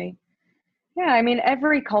 Absolutely. Yeah, I mean,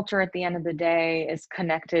 every culture at the end of the day is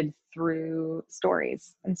connected through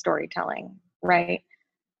stories and storytelling, right?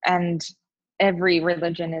 And every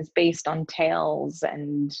religion is based on tales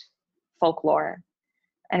and folklore.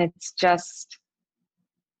 And it's just,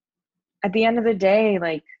 at the end of the day,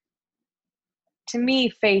 like, to me,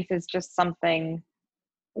 faith is just something,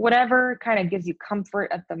 whatever kind of gives you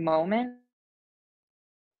comfort at the moment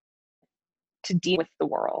to deal with the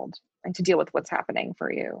world and to deal with what's happening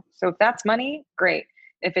for you. So if that's money, great.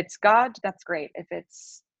 If it's God, that's great. If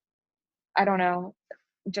it's, I don't know,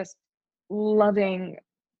 just loving,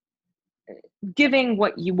 giving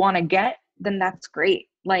what you want to get, then that's great.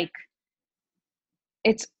 Like,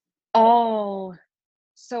 it's all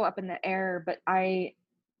so up in the air, but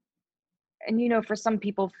and for some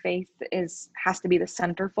people, faith has to be the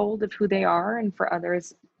centerfold of who they are. And for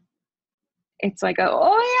others, it's like,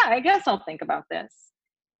 oh yeah, I guess I'll think about this.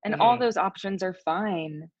 And all Mm-hmm. those options are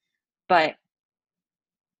fine. But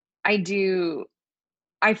I do,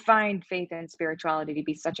 I find faith and spirituality to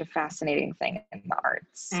be such a fascinating thing in the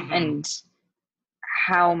arts, Mm-hmm. and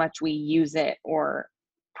how much we use it or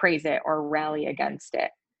praise it or rally against it.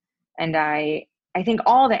 And I think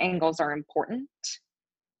all the angles are important,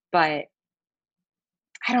 but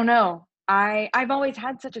I don't know. I've always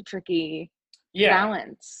had such a tricky Yeah,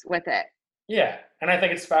 balance with it. yeah. And I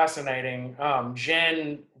think it's fascinating.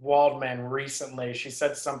 Jen Waldman recently, she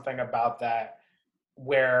said something about that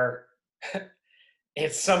where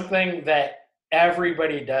it's something that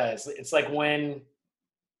everybody does. It's like when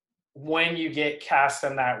you get cast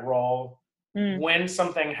in that role, Mm, when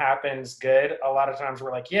something happens good, a lot of times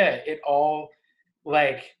we're like, yeah,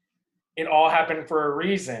 like it all happened for a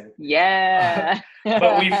reason. yeah.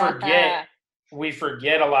 But we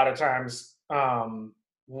forget a lot of times,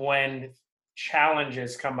 when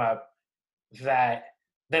challenges come up, that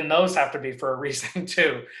then those have to be for a reason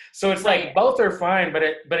too. So it's like Right. both are fine,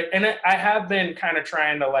 I have been kind of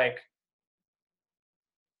trying to like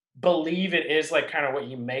believe it is like kind of what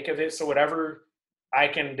you make of it. So whatever I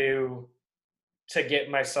can do to get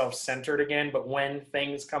myself centered again, but when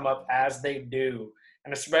things come up as they do,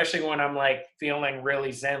 and especially when I'm like feeling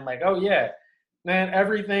really zen, like, oh yeah, man,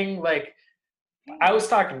 everything like I was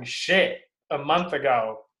talking shit a month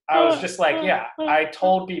ago. I was just like, yeah, I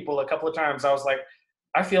told people a couple of times, I was like,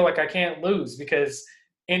 I feel like I can't lose because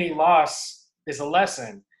any loss is a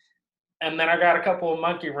lesson. And then I got a couple of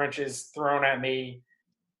monkey wrenches thrown at me,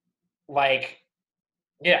 like,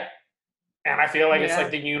 yeah. And I feel like it's like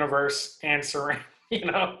Yeah. the universe answering, you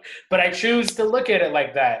know? But I choose to look at it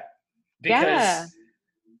like that Yeah.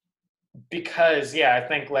 because, yeah, I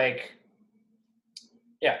think like,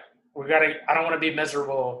 yeah, I don't want to be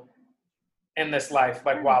miserable in this life,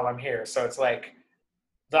 like Right. while I'm here. So it's like,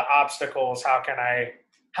 the obstacles, how can I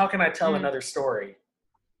tell Mm, another story?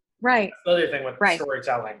 right. That's the other thing with Right.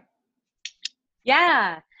 storytelling.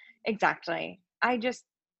 Yeah. Exactly. I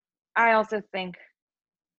also think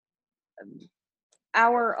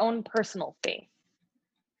our own personal faith,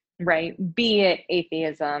 right? Be it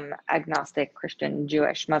atheism, agnostic, Christian,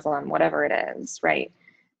 Jewish, Muslim, whatever it is, right?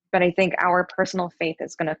 But I think our personal faith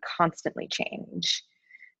is going to constantly change.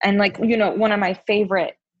 And like, you know, one of my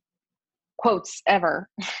favorite quotes ever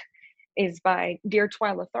is by Dear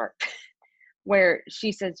Twyla Tharp, where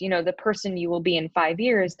she says, you know, the person you will be in 5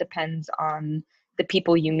 years depends on the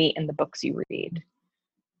people you meet and the books you read.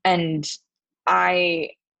 And I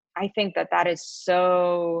think that that is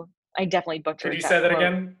so, I definitely Could butchered you that say that quote.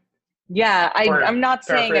 again? Yeah, I'm Or not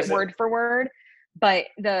saying it paraphrase it? word for word, but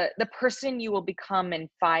the person you will become in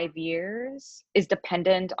 5 years is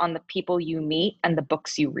dependent on the people you meet and the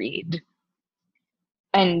books you read.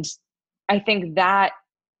 And I think that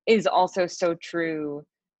is also so true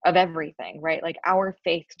of everything, right? Like our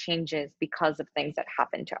faith changes because of things that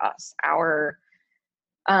happen to us. Our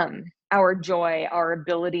joy, our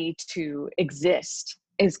ability to exist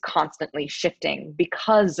is constantly shifting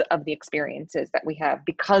because of the experiences that we have,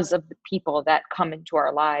 because of the people that come into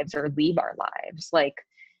our lives or leave our lives. Like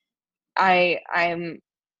I'm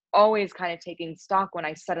always kind of taking stock when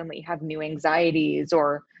I suddenly have new anxieties,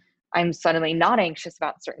 or I'm suddenly not anxious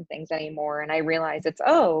about certain things anymore. And I realize it's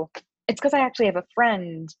because I actually have a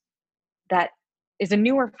friend that is a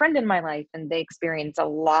newer friend in my life, and they experience a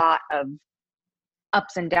lot of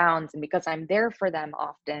ups and downs. And because I'm there for them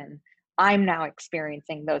often, I'm now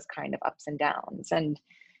experiencing those kind of ups and downs. And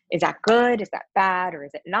is that good? Is that bad? Or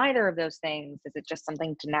is it neither of those things? Is it just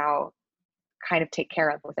something to now kind of take care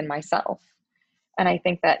of within myself? And I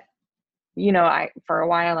think that, you know, for a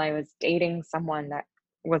while I was dating someone that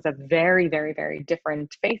was a very, very, very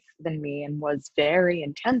different faith than me and was very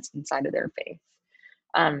intense inside of their faith.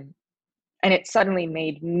 And it suddenly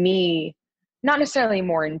made me not necessarily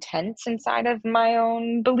more intense inside of my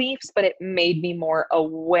own beliefs, but it made me more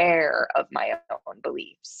aware of my own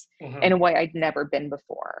beliefs in a way I'd never been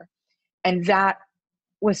before. And that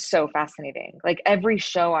was so fascinating. Like every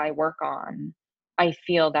show I work on, I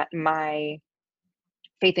feel that my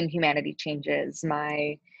faith in humanity changes,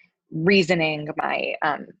 my reasoning,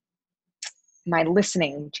 my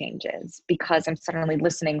listening changes, because I'm suddenly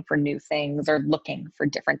listening for new things or looking for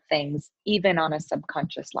different things, even on a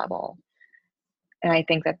subconscious level. And I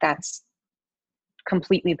think that that's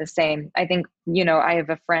completely the same. I think, you know, I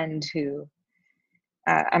have a friend who,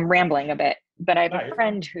 I'm rambling a bit, but I have a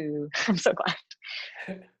friend who, I'm so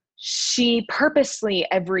glad, she purposely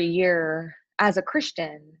every year as a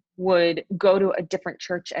Christian would go to a different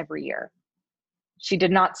church every year. She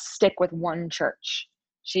did not stick with one church.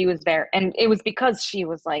 She was there. And it was because she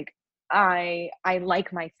was like, I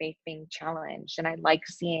like my faith being challenged, and I like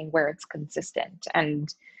seeing where it's consistent,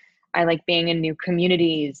 and I like being in new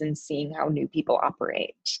communities and seeing how new people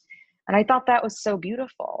operate. And I thought that was so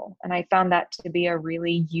beautiful. And I found that to be a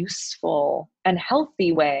really useful and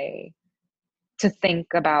healthy way to think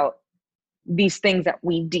about these things that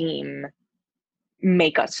we deem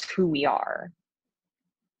make us who we are.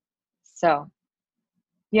 So,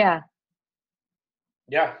 yeah.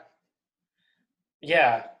 Yeah.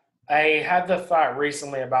 Yeah. I had the thought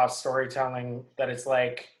recently about storytelling that it's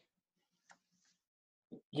like,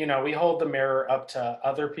 you know, we hold the mirror up to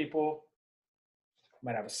other people.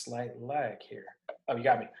 Might have a slight lag here. Oh, you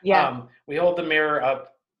got me. Yeah. We hold the mirror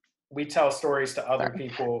up. We tell stories to other Sorry.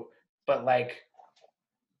 people, but like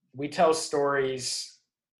we tell stories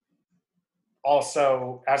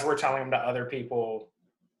also as we're telling them to other people,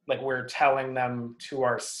 like we're telling them to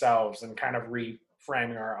ourselves and kind of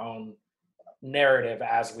reframing our own narrative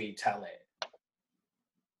as we tell it.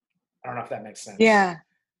 I don't know if that makes sense. Yeah.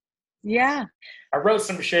 Yeah. I wrote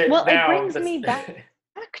some shit Well, it down. brings me back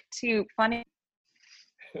to funny.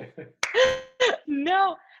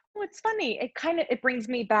 No, it's funny. It brings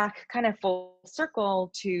me back kind of full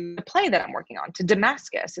circle to the play that I'm working on, to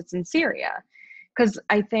Damascus. It's in Syria. Because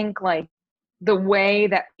I think like the way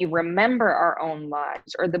that we remember our own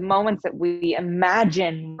lives, or the moments that we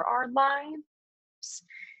imagine our lives,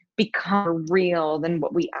 become more real than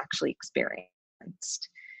what we actually experienced.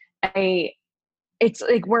 It's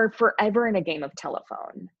like we're forever in a game of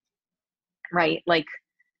telephone, right? Like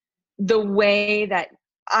the way that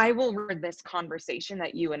I will read this conversation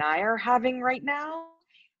that you and I are having right now,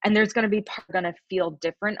 and there's going to be part going to feel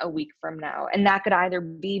different a week from now. And that could either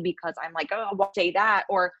be because I'm like, oh, I won't say that,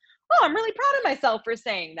 or, oh, I'm really proud of myself for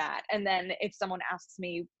saying that. And then if someone asks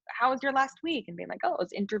me, how was your last week? And being like, oh, I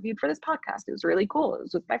was interviewed for this podcast. It was really cool. It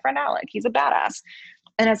was with my friend Alec. He's a badass.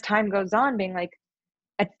 And as time goes on, being like,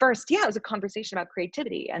 at first, yeah, it was a conversation about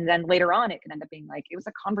creativity. And then later on, it can end up being like, it was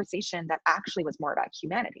a conversation that actually was more about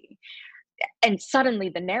humanity. And suddenly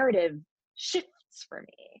the narrative shifts for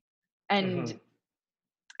me. And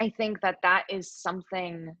I think that that is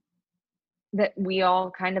something that we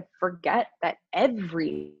all kind of forget that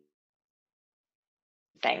everything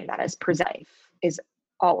that is present is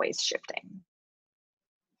always shifting.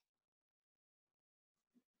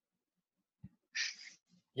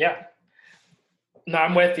 Yeah. No,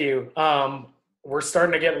 I'm with you. We're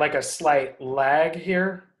starting to get like a slight lag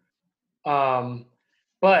here.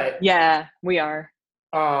 But Yeah, we are.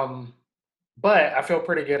 But I feel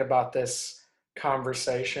pretty good about this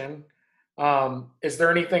conversation. Is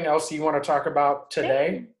there anything else you want to talk about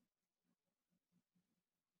today?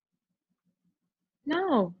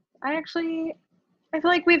 No, I feel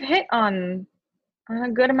like we've hit on a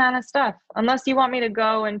good amount of stuff. Unless you want me to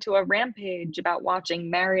go into a rampage about watching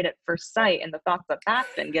Married at First Sight and the thoughts that that's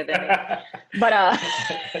been giving me. But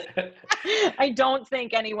I don't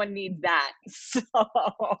think anyone needs that. So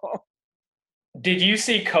Did you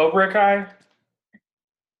see Cobra Kai?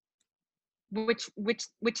 which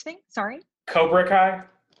thing? Sorry? Cobra Kai?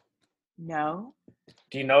 No.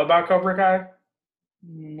 Do you know about Cobra Kai?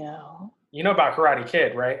 No. You know about Karate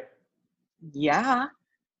Kid, right? Yeah.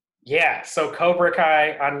 Yeah, so Cobra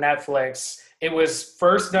Kai on Netflix. It was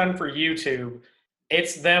first done for YouTube.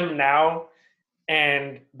 It's them now.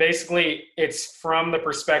 And basically, it's from the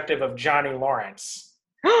perspective of Johnny Lawrence.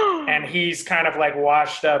 And he's kind of like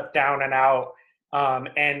washed up, down and out.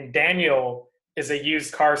 And Daniel is a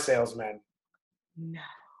used car salesman. No.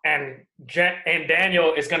 And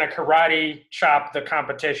Daniel is going to karate chop the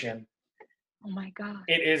competition. Oh my God.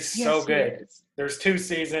 It is so good. There's 2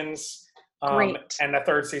 seasons. Great. And the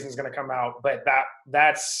 3rd season is going to come out. But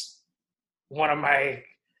that's one of my...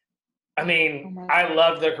 I mean, I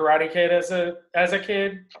love the Karate Kid as a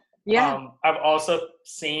kid. Yeah. I've also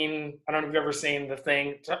seen, I don't know if you've ever seen the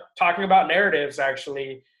thing, talking about narratives,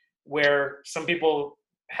 actually, where some people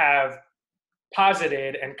have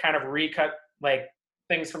posited and kind of recut like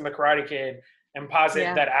things from the Karate Kid and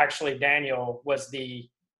posit that actually Daniel was the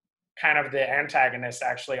kind of the antagonist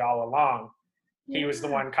actually all along. Yeah. He was the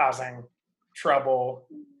one causing trouble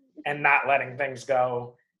and not letting things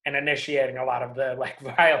go and initiating a lot of the like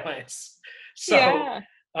violence. So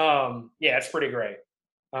yeah, it's pretty great.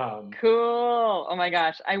 Cool. Oh my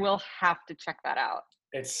gosh. I will have to check that out.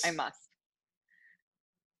 I must.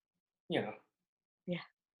 You know. Yeah.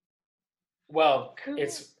 Well, cool.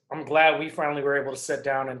 I'm glad we finally were able to sit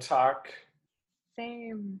down and talk.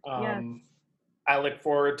 Same. Yes. I look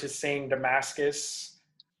forward to seeing Damascus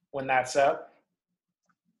when that's up.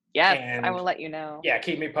 Yes, and I will let you know. Yeah,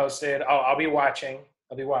 keep me posted. I'll be watching.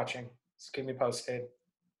 Just keep me posted.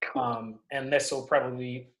 Cool. And this will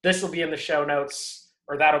be in the show notes,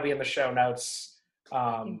 or that'll be in the show notes.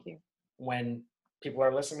 Thank you. When people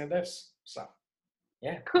are listening to this. So,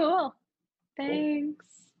 yeah. Cool. Thanks.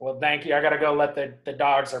 Cool. Well, thank you. I got to go let the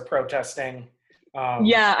dogs are protesting.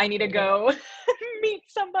 Yeah, I need to go meet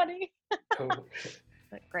somebody. Cool.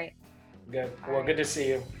 Great. Good. All right. Good to see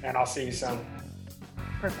you, and I'll see you soon.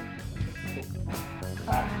 Perfect.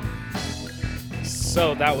 Bye.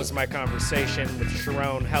 So that was my conversation with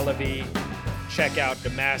Sharon Halaby. Check out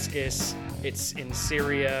Damascus. It's in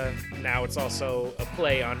Syria. Now it's also a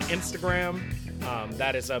play on Instagram.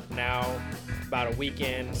 That is up now, about a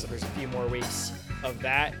weekend. So there's a few more weeks of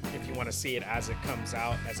that if you want to see it as it comes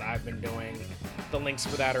out, as I've been doing. The links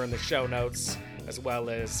for that are in the show notes, as well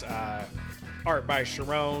as Art by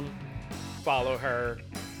Sharon. Follow her.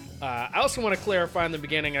 I also want to clarify in the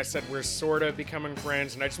beginning, I said we're sort of becoming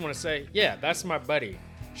friends, and I just want to say, yeah, that's my buddy.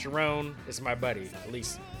 Sharon is my buddy. At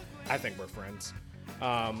least I think we're friends.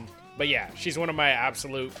 But yeah, she's one of my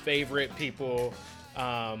absolute favorite people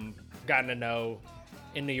gotten to know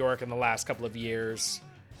in New York in the last couple of years.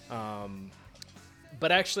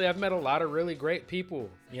 But actually, I've met a lot of really great people,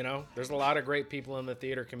 you know? There's a lot of great people in the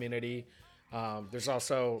theater community. There's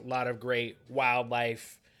also a lot of great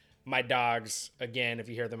wildlife. My dogs, again, if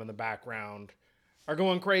you hear them in the background, are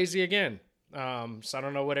going crazy again. So I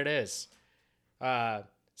don't know what it is.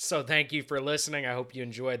 So thank you for listening. I hope you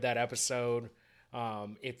enjoyed that episode.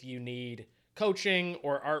 If you need coaching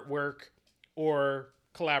or artwork or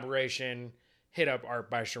collaboration, hit up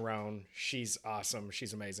Art by Sharon. She's awesome.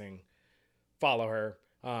 She's amazing. Follow her.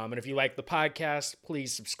 And if you like the podcast,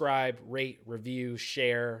 please subscribe, rate, review,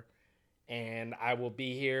 share, and I will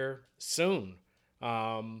be here soon.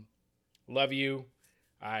 Love you.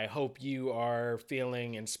 I hope you are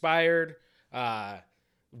feeling inspired.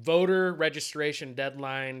 Voter registration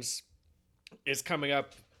deadlines is coming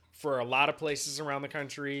up for a lot of places around the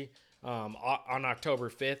country on October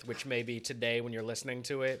 5th, which may be today when you're listening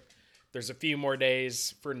to it. There's a few more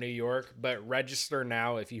days for New York, but register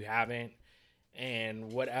now if you haven't.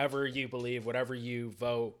 And whatever you believe, whatever you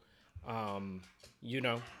vote,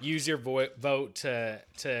 Use your vote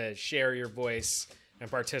to share your voice and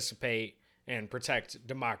participate and protect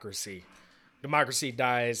democracy. Democracy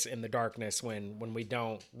dies in the darkness when we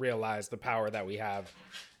don't realize the power that we have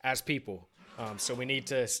as people. So we need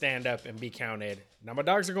to stand up and be counted. Now my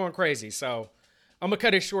dogs are going crazy, so I'm gonna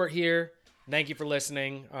cut it short here. Thank you for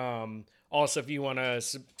listening. Also, if you want to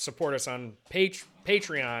support us on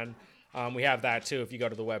Patreon, we have that too. If you go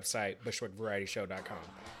to the website bushwickvarietyshow.com.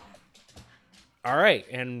 All right,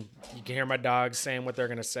 and you can hear my dogs saying what they're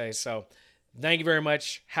gonna say. So thank you very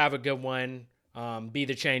much. Have a good one. Be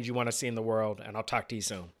the change you want to see in the world, and I'll talk to you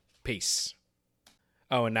soon. Peace.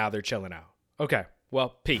 Oh, and now they're chilling out. Okay,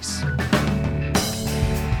 well, peace.